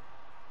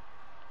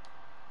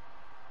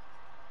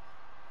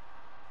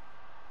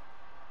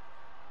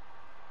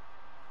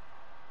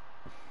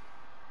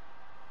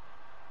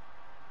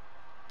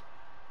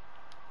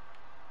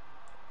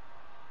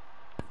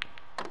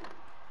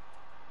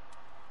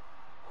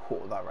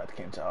 Oh, that red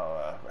came to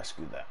our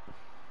rescue there.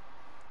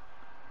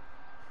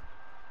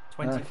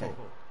 24. Okay.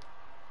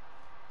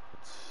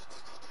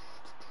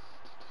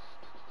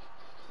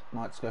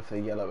 Might just go for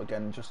the yellow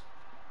again, just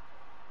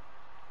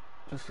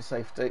for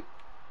safety.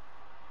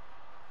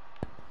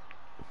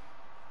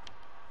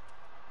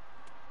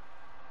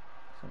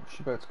 So we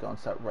should be able to go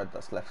onto that red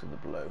that's left of the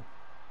blue.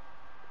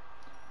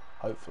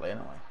 Hopefully,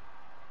 anyway.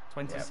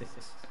 26.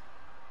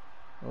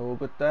 Yep. All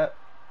good there.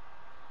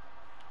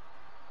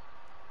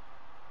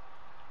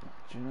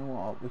 Do you know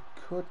what? We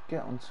could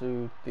get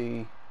onto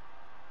the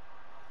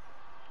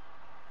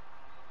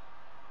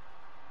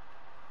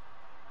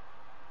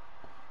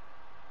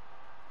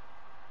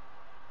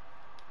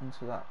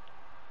that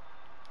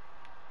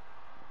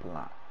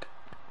black,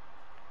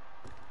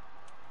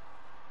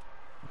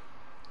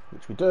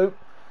 which we do,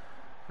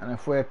 and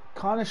if we're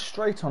kind of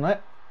straight on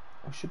it,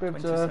 we should be able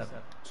 27.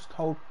 to just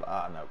hold.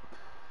 No.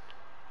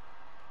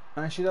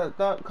 Actually,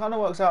 that kind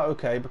of works out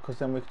okay, because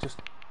then we could just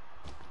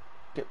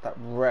get that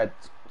red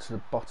to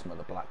the bottom of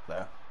the black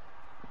there.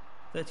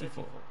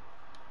 34.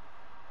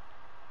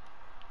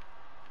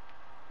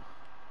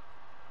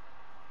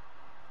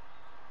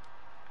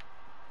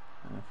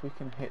 And if we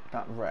can hit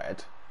that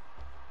red,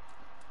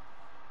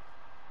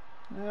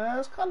 yeah,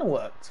 it's kind of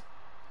worked.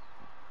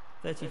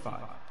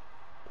 35.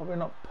 Probably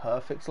not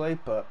perfectly,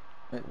 but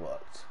it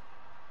worked.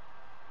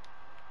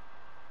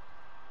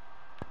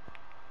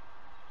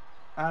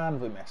 And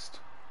we missed.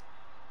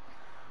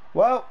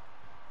 Well,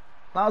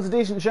 that was a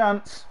decent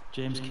chance.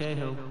 James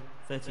Cahill,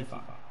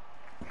 35.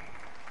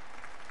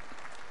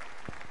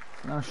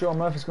 Now Sean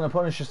Murphy's going to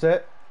punish us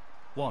here.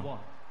 1.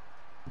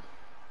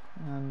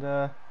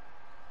 And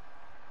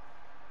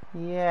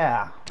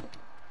yeah,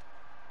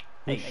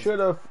 we should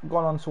have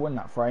gone on to win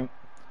that frame,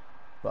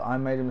 but I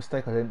made a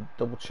mistake. I didn't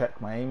double check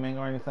my aiming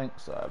or anything,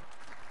 so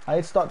I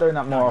need to start doing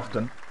that more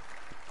often.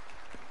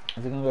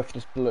 Is he going to go for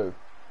this blue?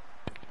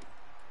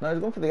 No, he's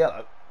going for the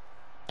yellow.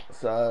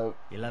 So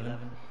 11.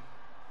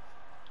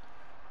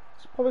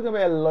 it's probably going to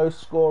be a low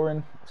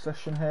scoring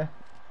session here.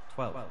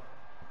 12.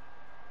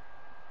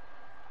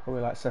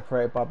 Probably like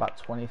separated by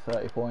about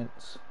 20-30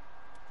 points.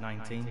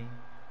 19.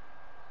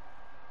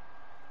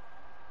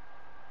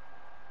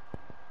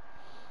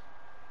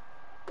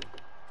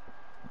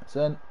 That's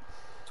in.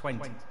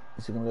 20.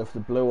 Is he going to go for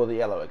the blue or the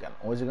yellow again?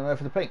 Or is he going to go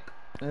for the pink?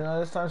 You know,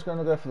 this time he's going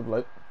to go for the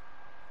blue.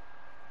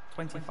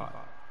 25. He's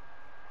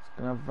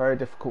going to have a very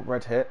difficult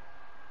red hit.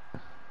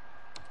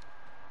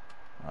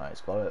 Alright,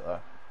 he's got it though.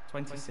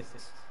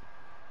 26.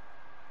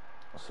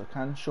 So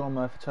can Sean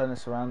Murphy turn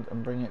this around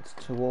and bring it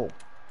to all?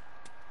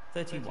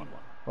 31.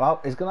 Well,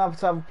 he's going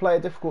to play a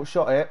difficult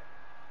shot here.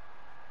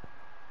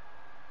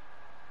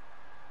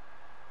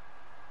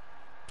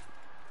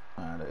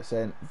 And it's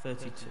in.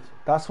 32.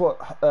 That's what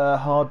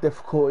hard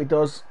difficulty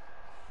does.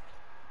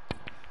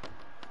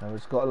 So we've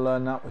just got to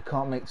learn that. We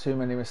can't make too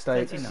many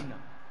mistakes. 39.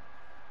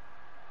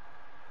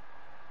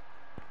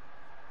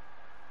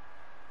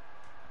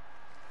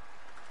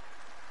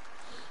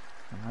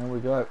 And there we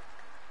go.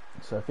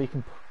 So if he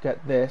can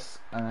get this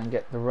and then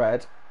get the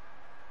red,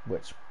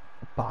 which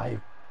by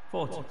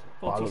 40.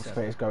 looks of it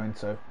 47. is going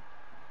to.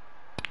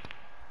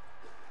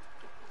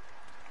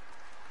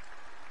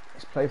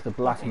 He's played for the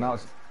black and now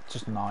it's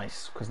just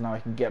nice because now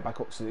he can get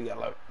back up to the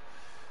yellow.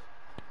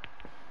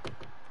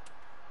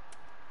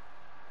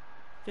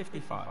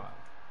 55.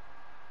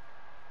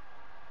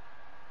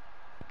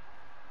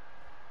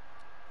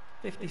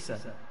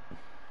 57.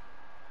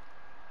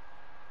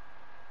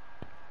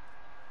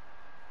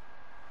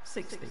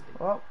 60.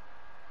 Well,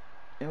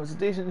 it was a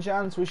decent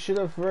chance. We should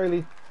have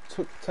really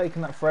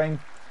taken that frame,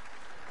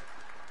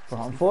 but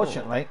 64.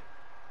 unfortunately,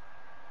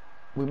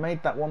 we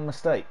made that one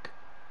mistake.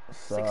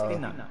 So,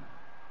 69.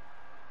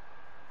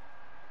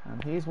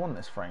 and he's won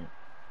this frame.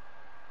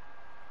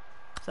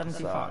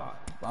 75.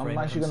 I'm Frame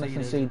actually going to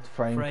conceded. concede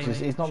frame because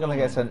Frame he's not going to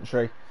get a shown.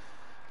 century.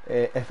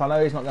 If I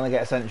know he's not going to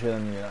get a century,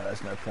 then you know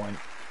there's no point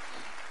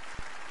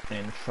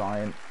in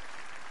trying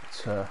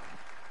to.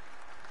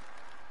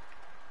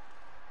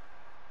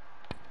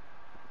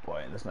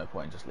 Boy, there's no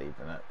point in just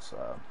leaving it.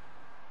 So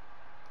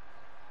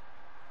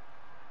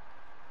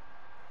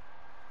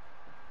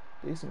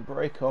decent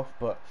break off,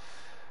 but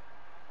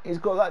he's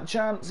got that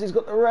chance. He's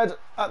got the red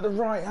at the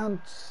right hand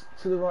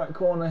to the right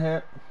corner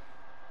here.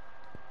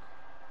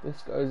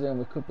 This goes in.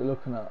 We could be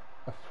looking at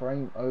a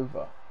frame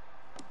over,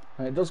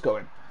 and it does go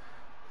in.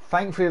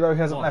 Thankfully, though, he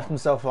hasn't left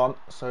himself on,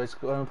 so he's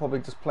going to probably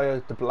just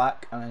play the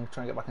black and then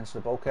try and get back into the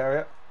bulk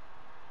area,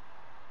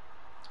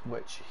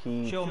 which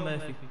he Sean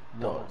Murphy.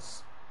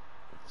 does.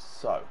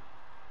 So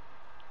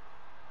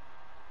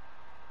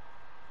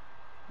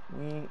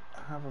we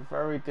have a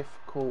very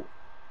difficult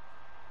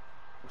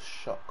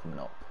shot coming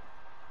up.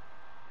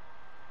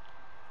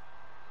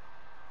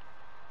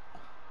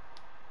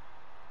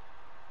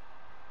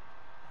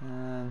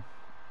 And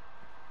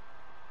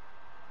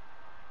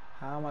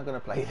how am I going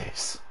to play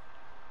this?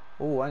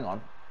 Oh, hang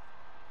on.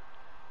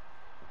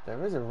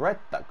 There is a red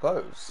that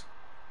goes.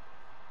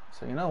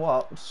 So you know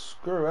what?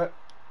 Screw it.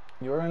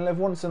 You only live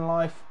once in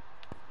life.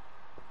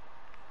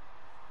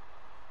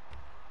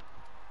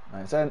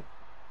 And it's in.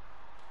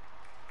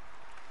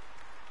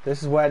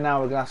 This is where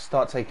now we're going to have to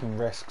start taking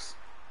risks.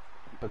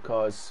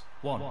 Because,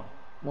 1.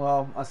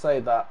 well, I say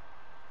that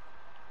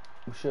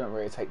we shouldn't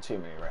really take too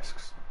many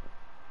risks.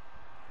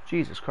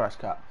 Jesus Christ,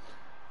 cat.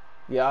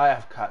 Yeah, I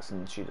have cats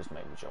and she just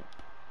made me jump.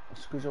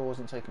 It's because I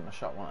wasn't taking my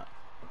shot, wasn't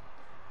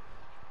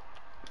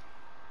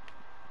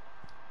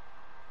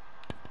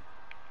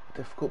it?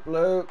 Difficult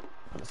blue.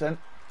 Put this in.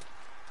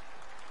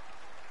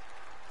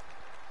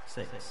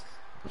 6.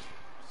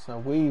 So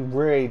we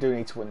really do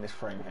need to win this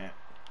frame here.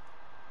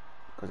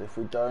 Because if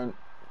we don't,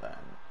 then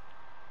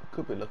we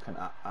could be looking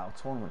at our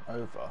tournament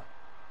over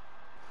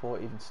before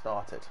it even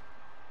started.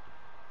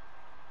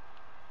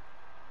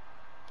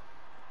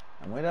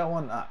 And we don't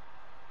want that.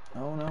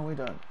 Oh no, we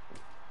don't.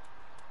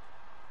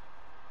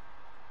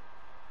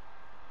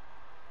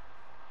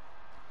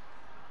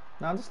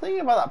 Now I'm just thinking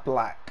about that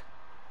black.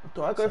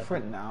 Do I go for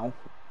it now?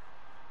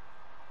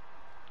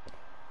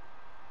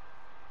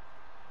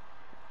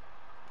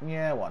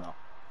 Yeah, why not?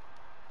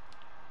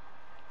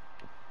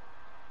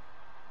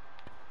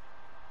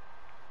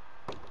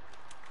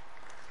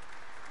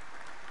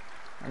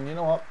 And you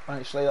know what?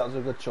 Actually, that was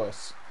a good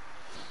choice.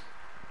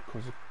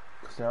 Because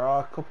there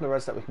are a couple of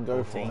reds that we can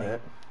go 14. for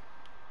here.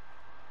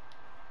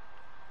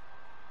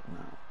 No,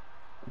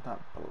 that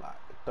black.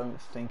 I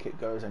don't think it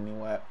goes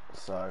anywhere.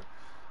 So,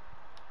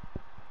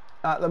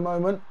 at the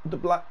moment, the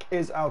black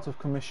is out of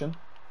commission.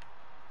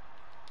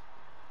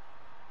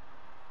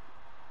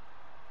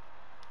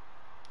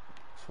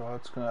 So I'm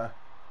just gonna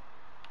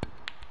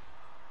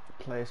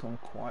play this one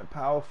quite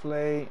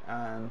powerfully,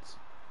 and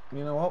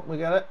you know what? We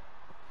get it.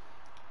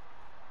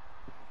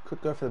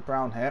 Could go for the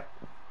brown here.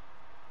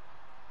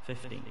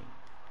 15.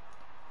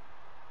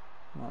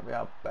 Might be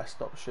our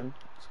best option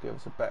to give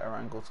us a better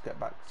angle to get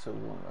back to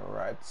one of the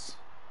reds.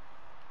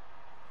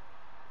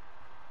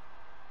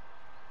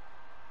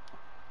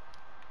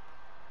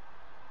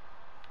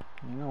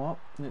 You know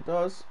what? It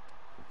does.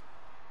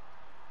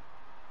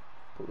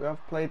 But we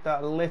have played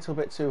that a little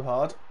bit too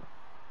hard.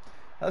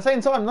 At the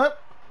same time, though,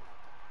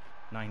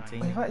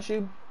 19. we've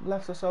actually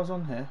left ourselves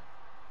on here.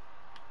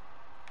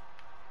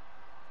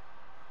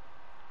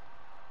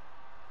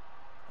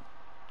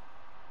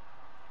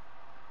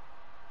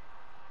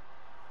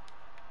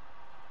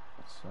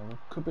 So we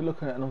could be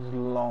looking at another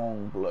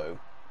long blue.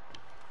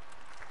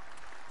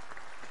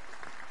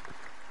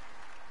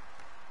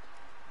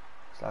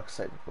 So like I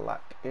said,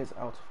 black is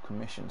out of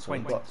commission, so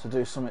we've 20. got to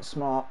do something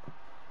smart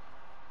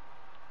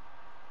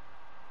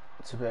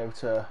to be able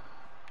to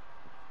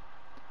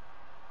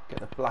get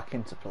the black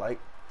into play.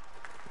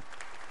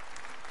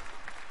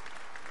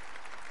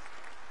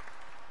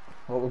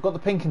 Well, we've got the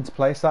pink into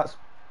play, so that's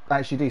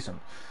actually decent.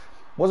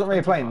 Wasn't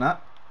really playing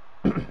that.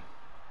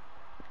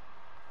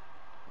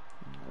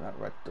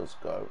 does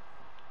go.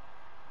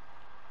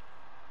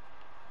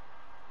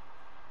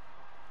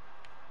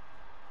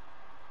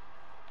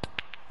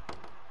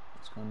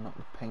 It's going to knock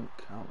the pink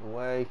out of the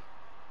way.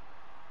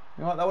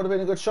 You know what, that would have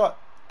been a good shot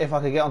if I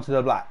could get onto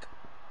the black.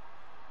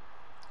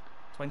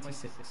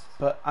 26.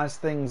 But as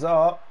things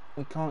are,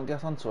 we can't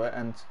get onto it,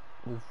 and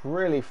we've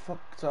really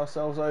fucked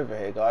ourselves over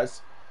here,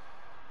 guys.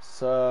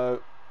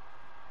 So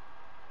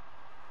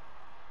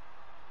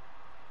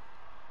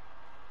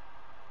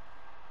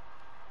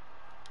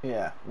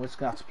yeah, we're just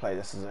gonna have to play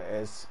this as it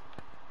is.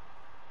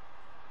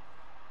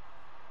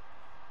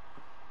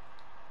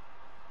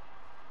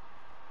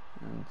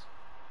 And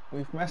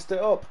we've messed it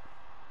up.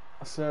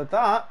 So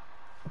that,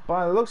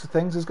 by the looks of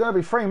things, is going to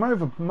be frame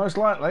over, most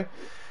likely.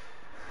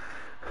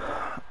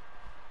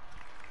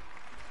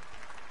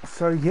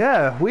 So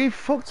yeah, we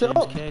fucked it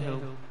up.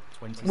 Cahill,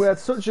 26. We had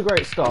such a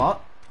great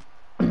start.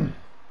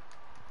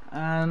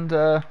 And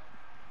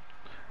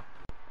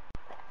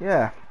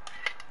yeah.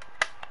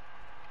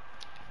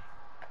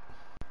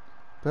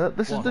 But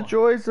this is the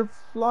joys of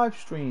live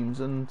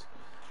streams and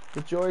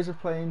the joys of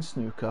playing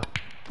snooker.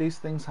 These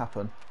things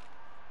happen.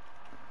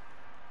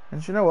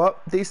 And you know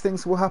what? These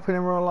things will happen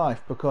in real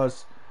life,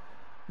 because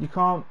you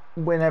can't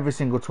win every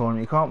single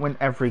tournament. You can't win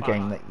every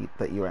game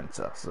that you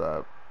enter.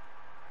 So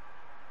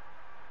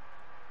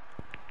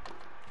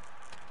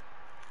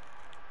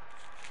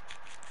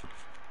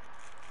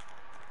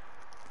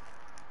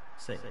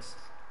 6.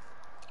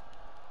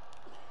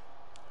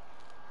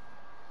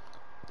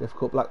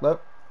 difficult black though.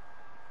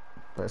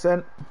 But it's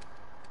in.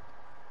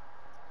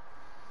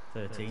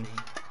 13.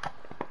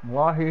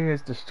 While he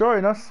is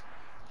destroying us,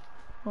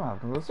 I'll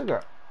have another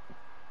cigarette.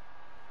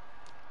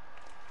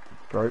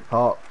 Great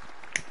part.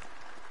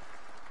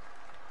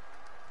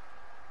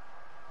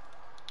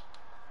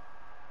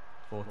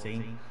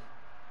 $14.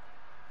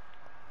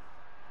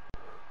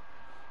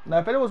 Now,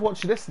 if anyone's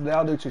watching this and they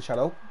are new to the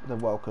channel, they're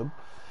welcome.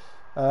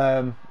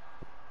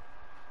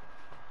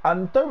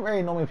 And don't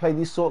really normally play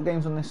these sort of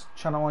games on this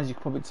channel, as you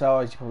can probably tell,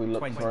 as you probably look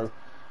 20. through.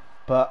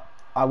 But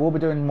I will be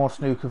doing more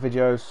snooker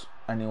videos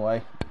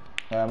anyway.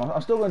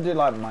 I'm still going to do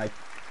like my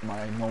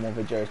normal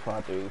videos, where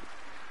I do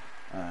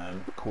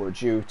Call of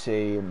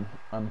Duty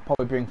and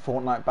probably bring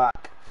Fortnite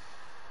back.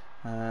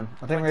 I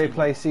didn't really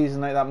play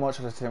Season 8 that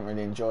much. I just didn't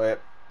really enjoy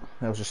it.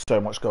 There was just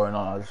so much going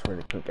on, I just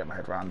really couldn't get my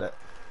head around it.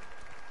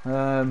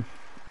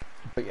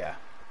 But yeah.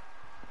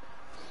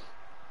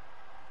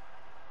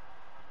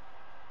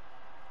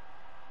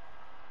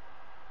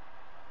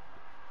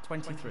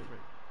 $23.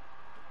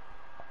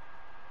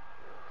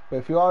 But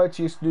if you are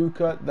into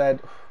snooker,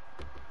 then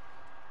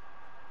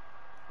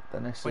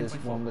this is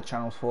one of the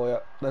channels for you.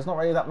 There's not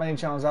really that many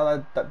channels out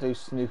there that do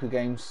snooker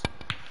games.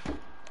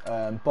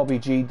 Bobby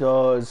G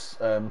does,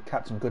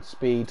 Captain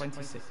Goodspeed.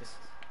 26.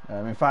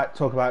 In fact,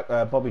 talk about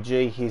Bobby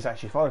G, he's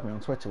actually followed me on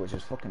Twitter, which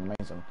is fucking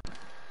amazing.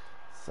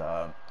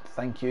 So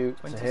thank you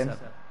 27. to him.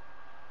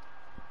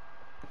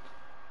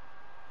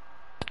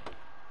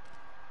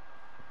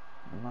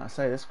 And like I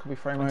say, this could be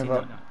frame 29.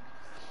 over.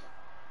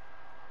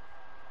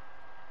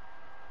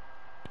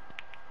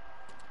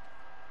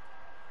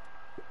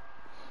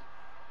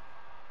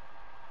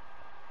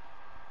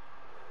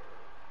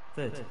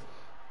 $30. It's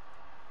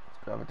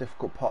gonna have a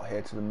difficult pot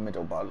here to the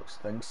middle by the looks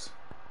of things.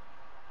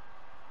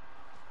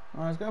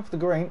 I was going for the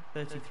green,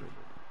 33.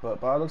 but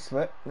by the looks of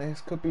it,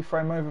 this could be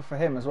frame over for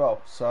him as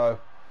well. So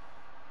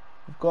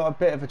we've got a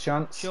bit of a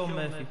chance. Sean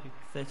Murphy,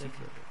 33.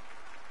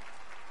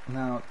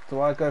 Now, do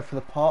I go for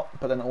the pot,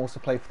 but then also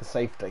play for the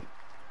safety?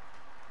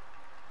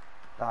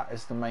 That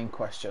is the main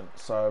question.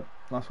 So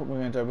that's what we're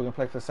going to do. We're going to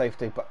play for the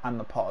safety, but and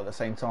the pot at the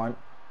same time.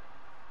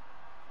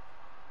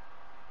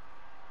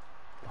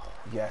 Oh,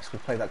 yes, we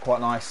played that quite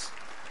nice.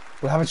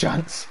 We'll have a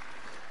chance.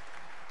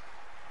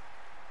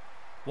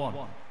 1.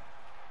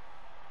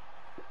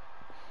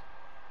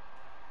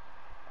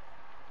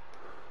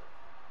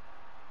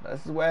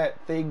 This is where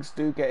things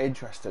do get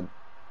interesting.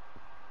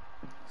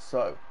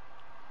 So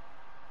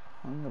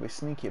I'm going to be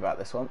sneaky about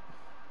this one.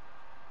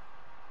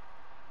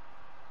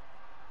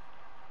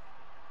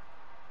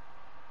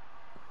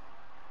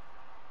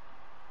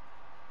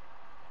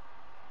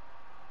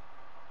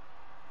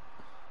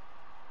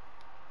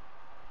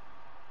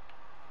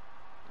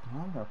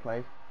 I'm going to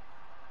play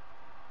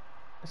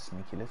a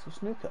sneaky little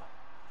snooker.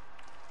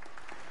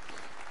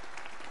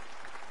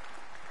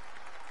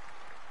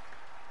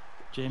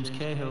 James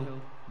Cahill,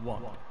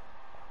 1. Oh,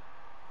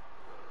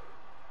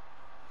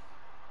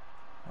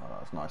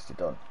 that was nicely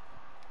done.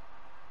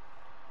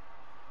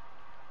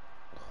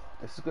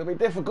 This is going to be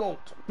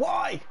difficult.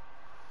 Why?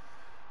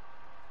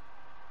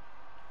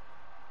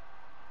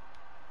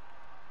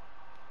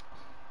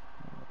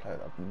 I'm going to play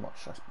that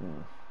much.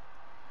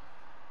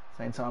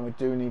 Same time, we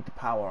do need the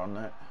power on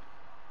it.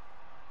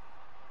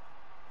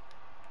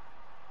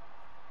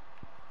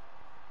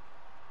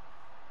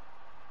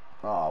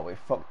 Oh, we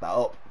fucked that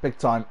up big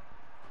time.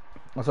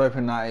 I was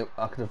hoping that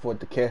I could avoid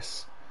the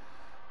kiss,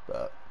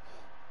 but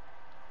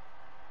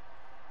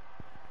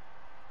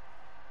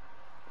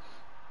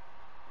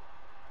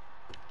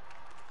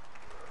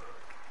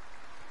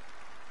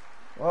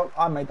Well,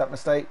 I made that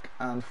mistake,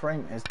 and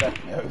frame is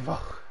definitely over.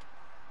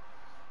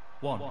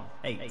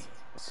 1-8.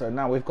 So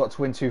now we've got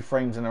to win 2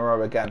 frames in a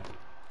row again.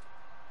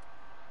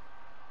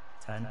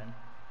 10.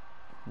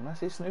 Unless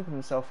he's snooping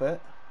himself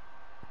here.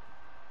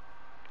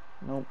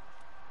 Nope.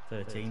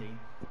 13.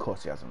 Of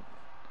course he hasn't.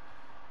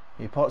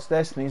 He pots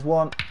this and he's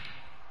won.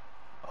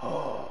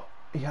 Oh,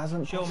 he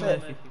hasn't pot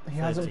it. He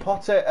hasn't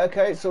pot it.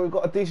 Okay, so we've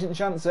got a decent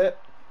chance here.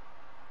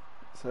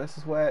 So this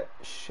is where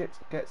shit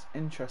gets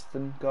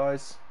interesting,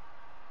 guys.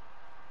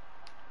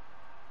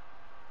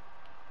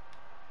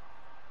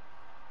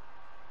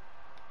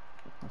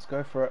 Let's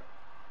go for it.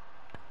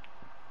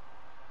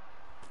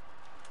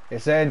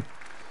 It's in.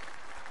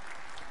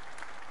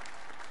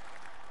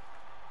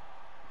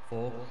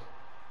 4.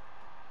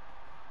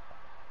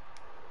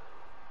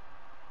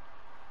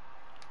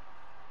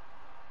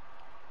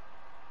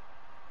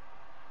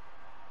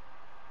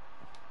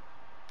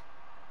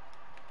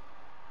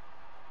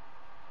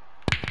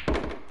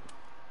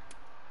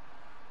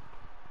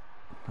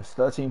 There's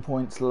 13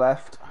 points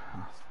left.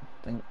 I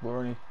think we're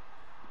only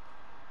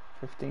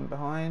 15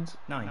 behind.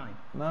 9.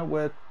 No,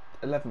 we're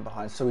 11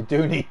 behind. So we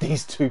do need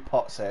these 2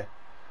 pots here.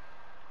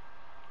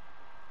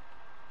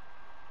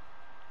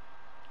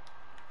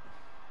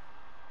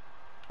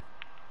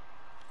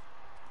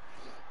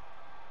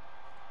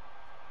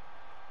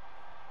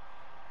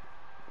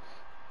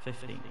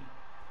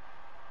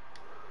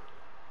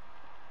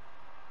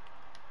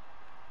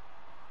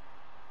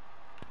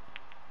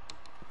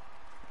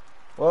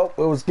 Well,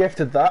 we was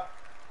gifted that.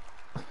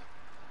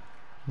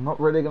 I'm not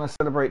really going to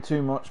celebrate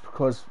too much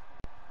because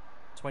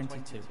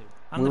 22.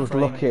 we was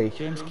lucky.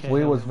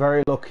 We was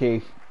very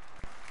lucky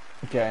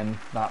getting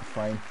that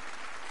frame.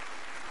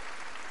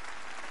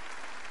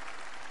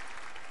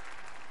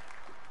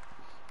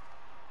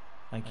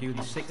 Thank you.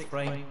 The 6th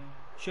frame.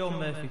 Sean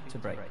Murphy to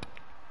break.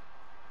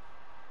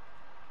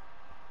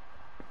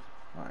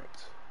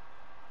 Right.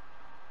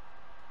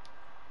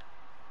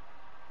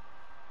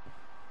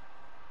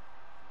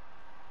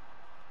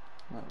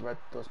 That red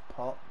does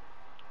pop.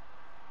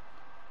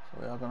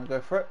 So we are going to go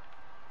for it.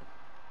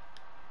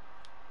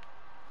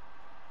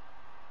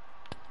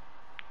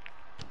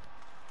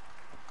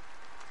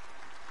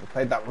 We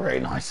played that really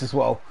nice as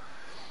well.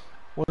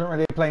 Wasn't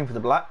really playing for the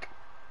black.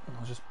 I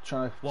was just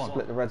trying to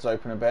split the reds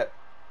open a bit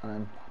and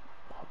then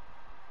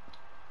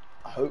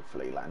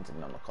hopefully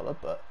landing on the colour,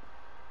 but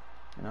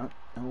you know,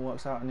 it all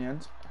works out in the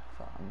end.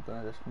 So I'm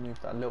going to just move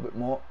that a little bit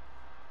more.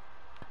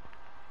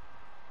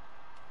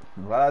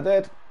 I'm glad I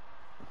did.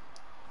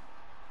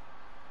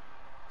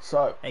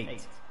 So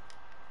 8.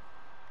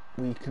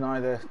 we can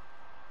either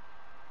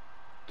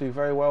do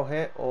very well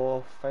here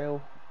or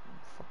fail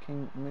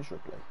fucking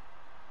miserably.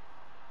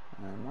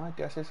 And my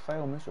guess is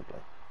fail miserably.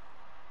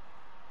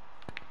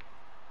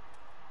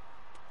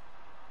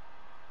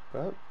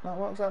 But that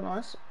works out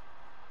nice.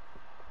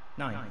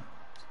 9.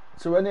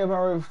 So any of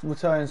our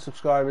returning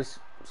subscribers,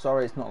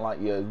 sorry it's not like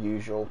your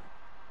usual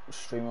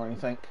stream or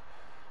anything.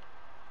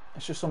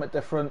 It's just something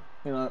different,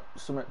 you know,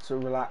 something to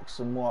relax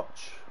and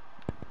watch.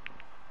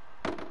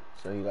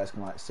 So you guys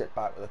can like sit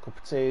back with a cup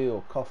of tea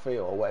or coffee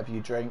or whatever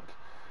you drink,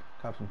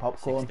 have some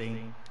popcorn.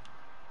 16.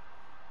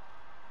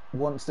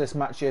 Once this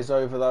match is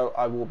over though,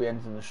 I will be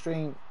ending the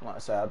stream. Like I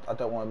said, I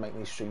don't want to make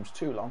these streams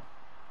too long.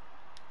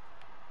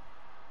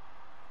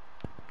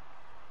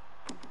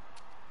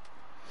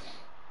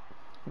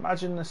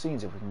 Imagine the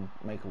scenes if we can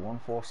make a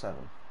 1-4-7.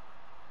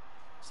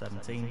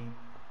 17.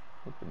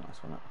 Would be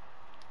nice, wouldn't it?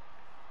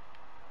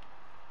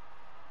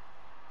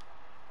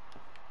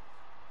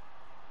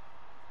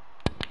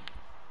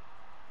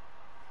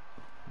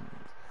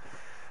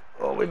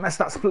 Oh, we messed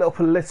that split up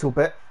a little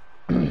bit.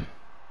 Might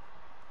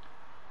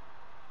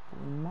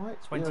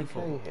be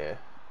 24. okay here.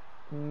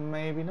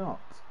 Maybe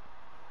not.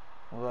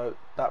 Although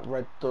that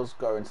red does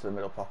go into the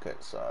middle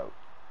pocket, so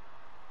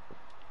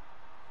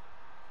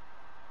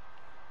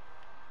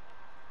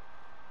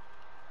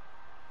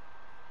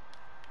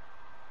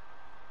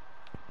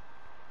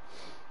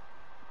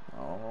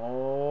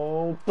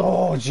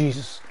oh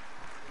Jesus.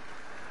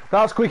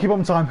 That was squeaky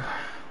bum time.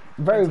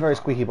 Very, very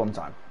squeaky bum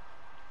time.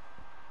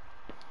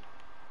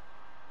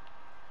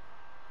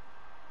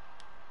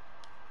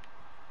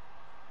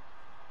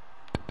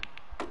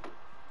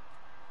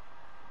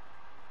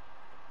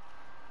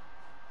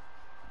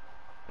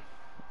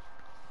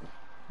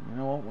 You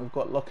know what? We've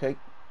got lucky.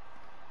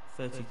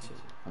 32.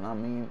 And I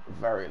mean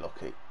very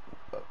lucky.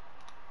 But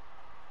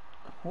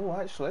oh,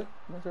 actually,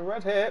 there's a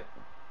red here.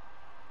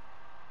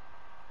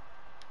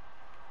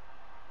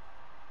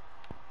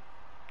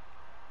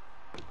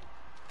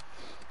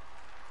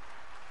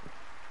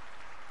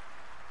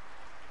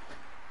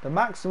 The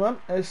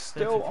maximum is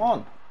still 33.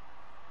 on.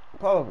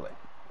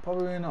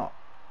 Probably not.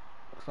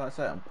 Because like I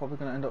say, I'm probably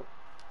going to end up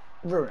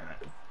ruining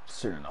it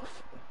soon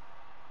enough.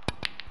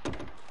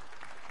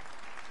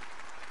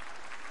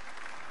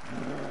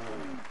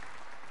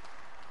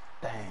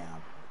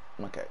 Damn.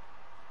 Okay.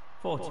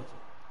 40.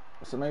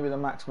 So maybe the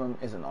maximum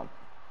isn't on.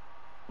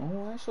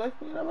 Oh, actually,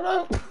 you never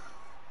know.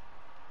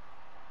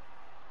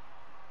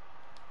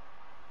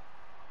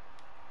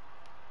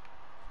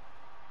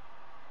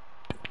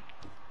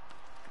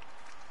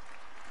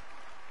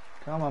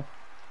 Come on.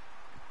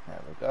 There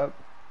we go.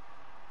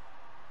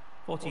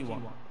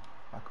 41.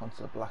 Back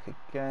onto the black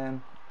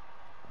again.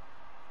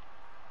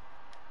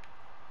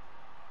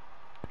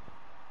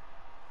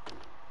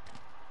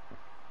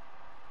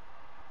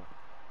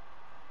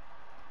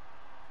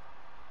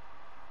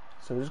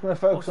 So we're just going to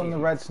focus on the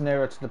reds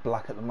nearer to the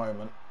black at the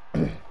moment.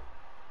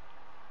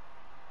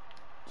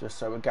 Just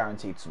so we're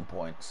guaranteed some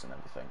points and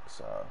everything.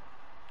 So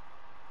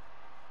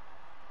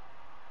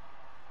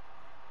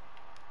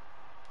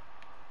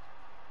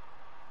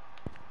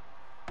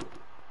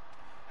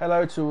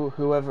hello to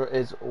whoever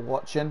is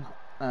watching,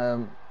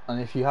 and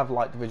if you have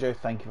liked the video,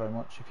 thank you very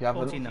much. If you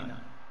haven't, 49.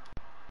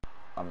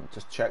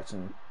 Just checked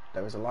and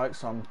there was a like,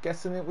 so I'm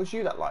guessing it was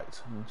you that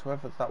liked, and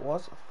whoever that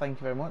was, thank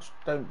you very much.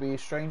 Don't be a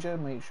stranger,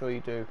 make sure you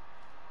do,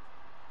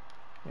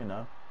 you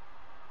know,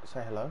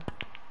 say hello.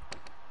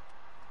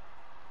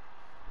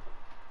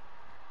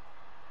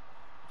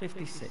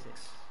 56.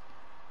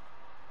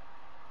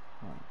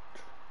 Right.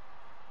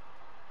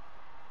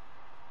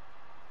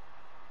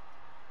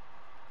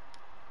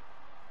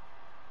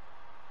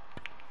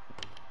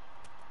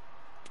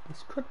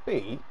 This could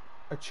be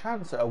a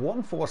chance at a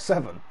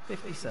 147.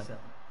 57.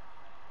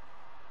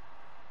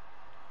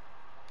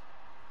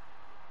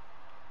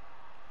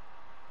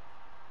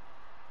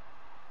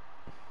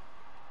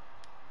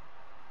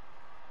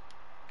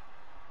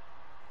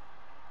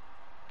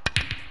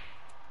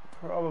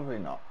 Probably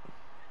not.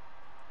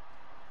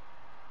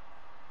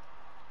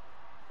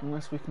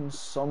 Unless we can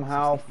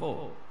somehow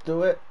 64.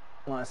 do it.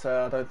 Like I say,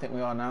 I don't think we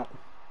are now.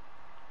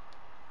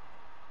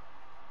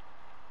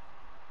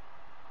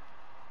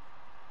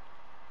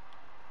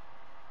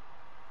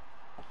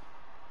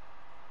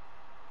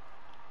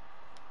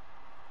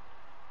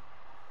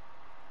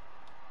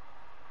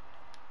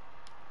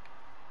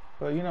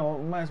 But you know what,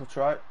 we may as well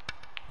try it.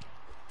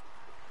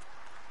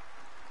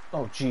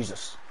 Oh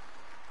Jesus.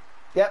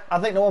 Yep, I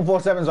think the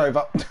 147's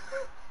over.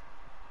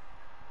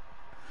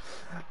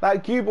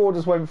 That cue ball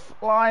just went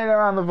flying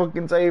around the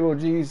fucking table,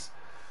 jeez.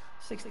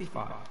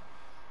 65.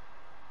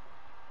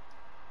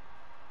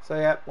 So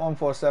yeah,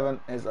 147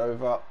 is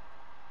over.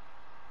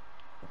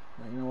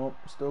 But you know what,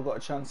 still got a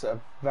chance at a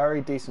very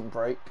decent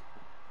break.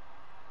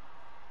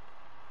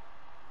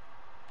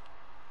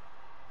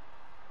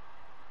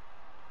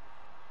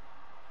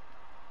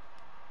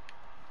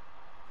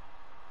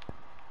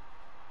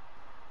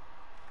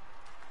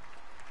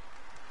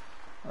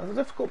 It was a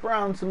difficult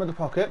round to middle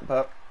pocket,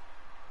 but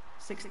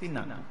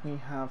 69. we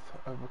have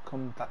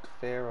overcome that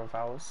fear of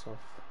ours of,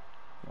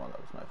 well, there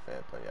was no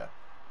fear, but yeah.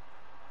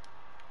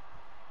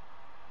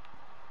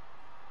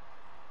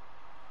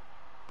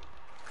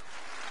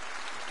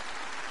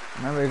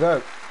 And there we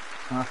go.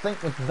 And I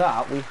think with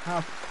that we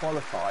have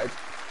qualified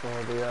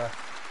for the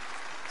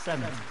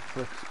 7.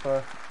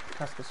 for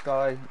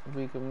Kaspersky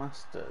Riga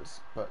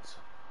Masters, but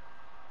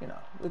you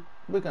know,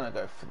 we're gonna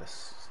go for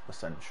the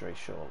century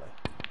surely.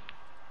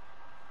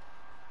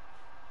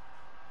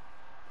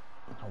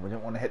 Oh, we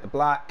didn't want to hit the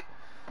black.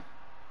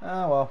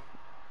 Oh well.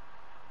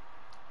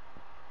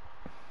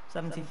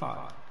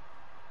 75.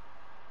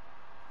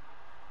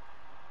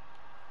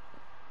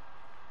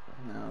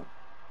 No,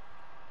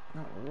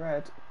 that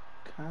red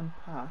can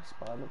pass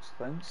by the looks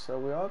of things, so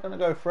we are going to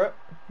go for it.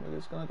 We're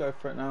just going to go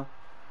for it now.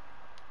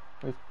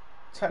 We've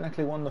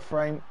technically won the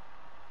frame.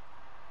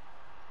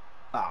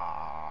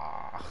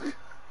 Ah.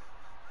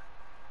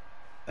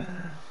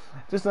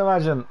 Just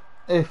imagine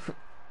if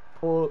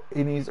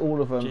he needs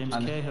all of them. James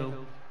and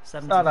Cahill,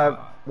 75. no,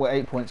 we're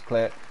 8 points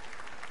clear.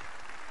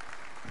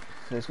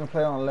 So he's going to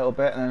play on a little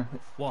bit, and then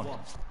 1.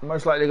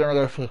 most likely going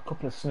to go for a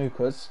couple of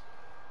snookers.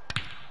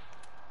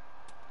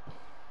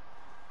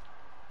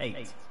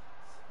 8.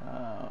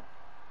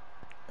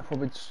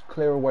 Probably just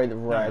clear away the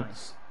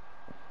reds.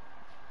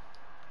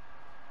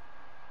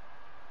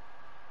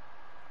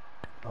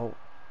 Oh.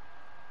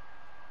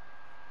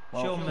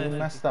 Well, Sean we Murphy,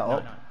 messed that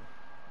up. 9.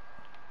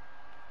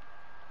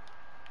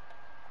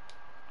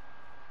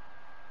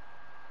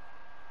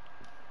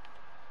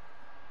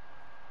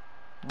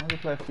 I'm going to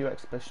play a few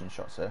exhibition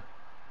shots here.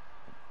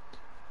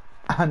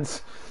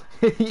 And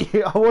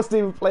I wasn't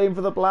even playing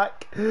for the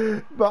black,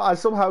 but I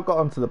somehow got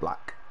onto the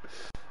black.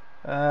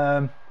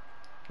 1.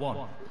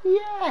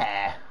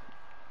 Yeah.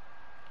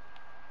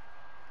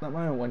 That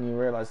moment when you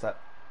realise that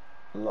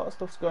a lot of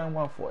stuff's going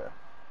well for you.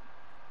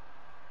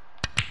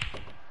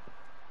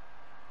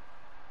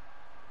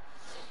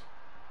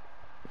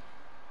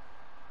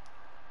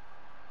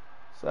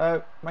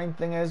 So main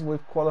thing is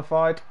we've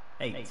qualified.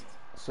 8.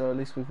 So at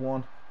least we've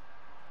won.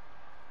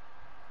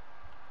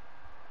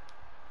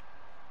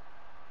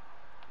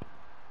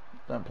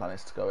 Don't plan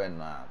this to go in.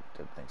 Nah,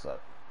 didn't think so.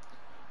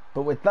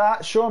 But with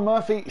that, Sean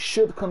Murphy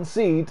should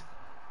concede.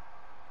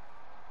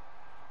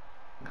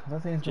 I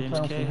don't think he's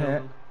going to play from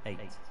here. 8.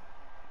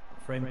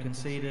 Frame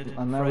conceded.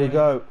 And there we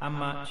go. And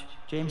match.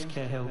 James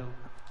Cahill.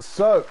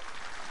 So,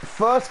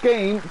 first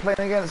game playing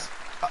against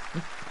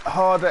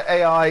harder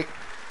AI.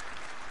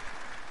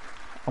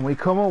 And we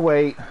come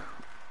away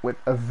with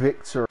a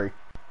victory.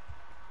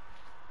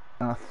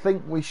 And I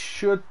think we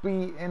should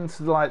be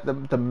into like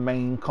the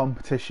main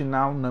competition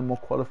now. No more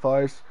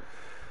qualifiers.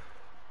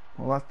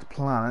 Well, that's the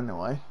plan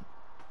anyway.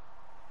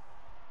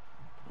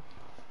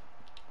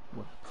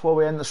 Before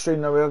we end the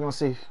stream though, we are going to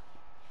see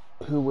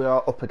who we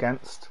are up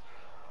against.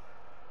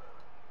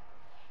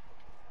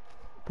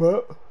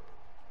 But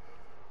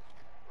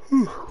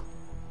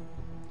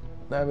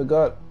there we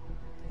go.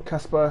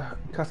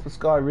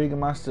 Kaspersky Riga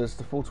Masters.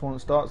 The full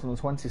tournament starts on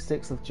the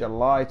 26th of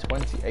July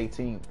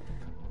 2018.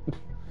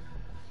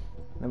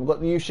 Then we've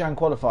got the Yushan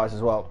Qualifiers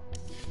as well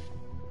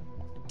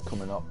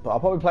coming up, but I'll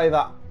probably play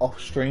that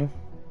off stream.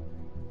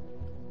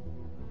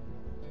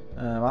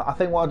 I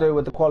think what I'll do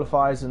with the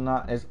qualifiers and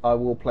that is I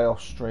will play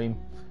off stream.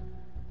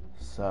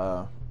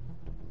 So,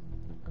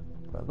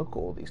 but look at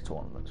all these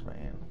tournaments,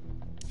 man.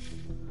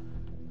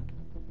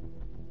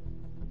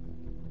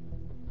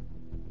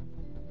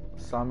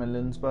 Simon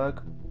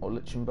Lindsberg or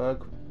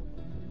Lichtenberg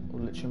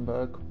or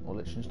Lichtenberg or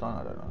Liechtenstein,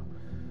 I don't know.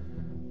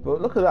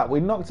 But look at that, we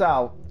knocked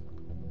out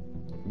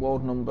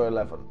world number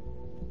 11.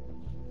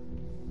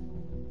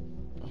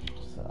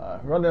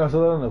 So Ronnie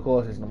O'Sullivan, of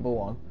course, is number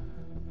 1.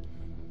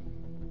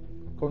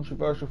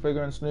 Controversial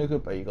figure in snooker,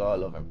 but you gotta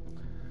love him.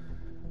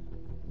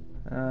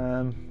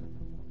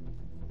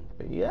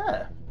 But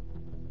yeah,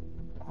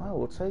 I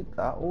will take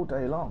that all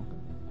day long.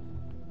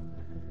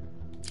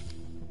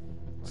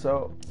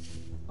 So,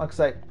 like I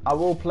say, I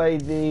will play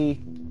the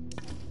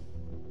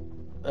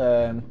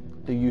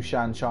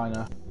Yushan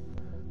China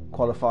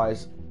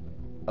qualifiers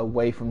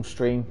away from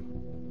stream.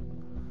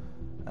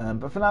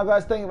 But for now,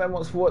 guys, thank you very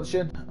much for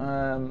watching.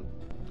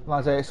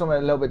 Like I say, it's something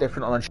a little bit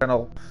different on the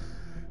channel.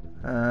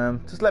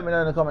 Just let me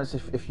know in the comments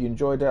if you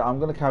enjoyed it. I'm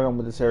going to carry on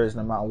with the series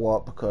no matter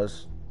what,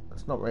 because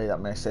there's not really that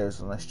many series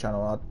on this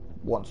channel. I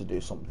want to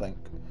do something.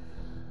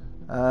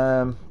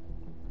 I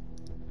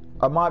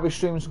might be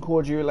streaming some Call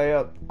of Duty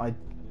later. I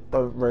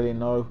don't really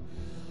know.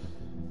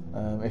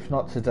 If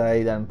not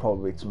today, then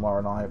probably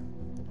tomorrow night.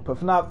 But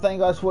for now, thank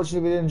you guys for watching.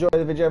 If you did enjoy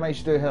the video, make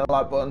sure to hit the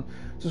like button.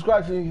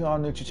 Subscribe if you are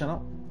new to the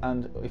channel.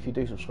 And if you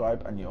do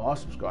subscribe, and you are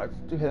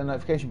subscribed, do hit the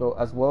notification bell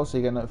as well, so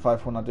you get notified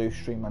when I do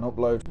stream and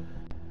upload.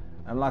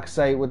 And like I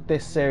say, with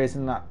this series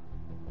and that,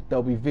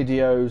 there'll be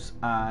videos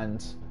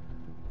and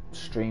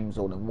streams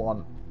all in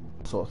one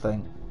sort of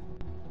thing.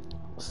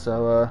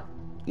 So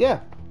yeah,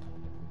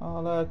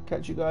 I'll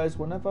catch you guys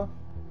whenever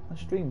I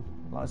stream.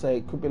 Like I say,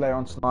 it could be later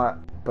on tonight,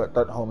 but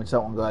don't hold me to that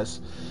one,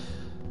 guys.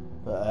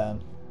 But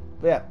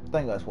yeah,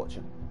 thank you guys for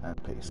watching,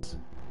 and peace.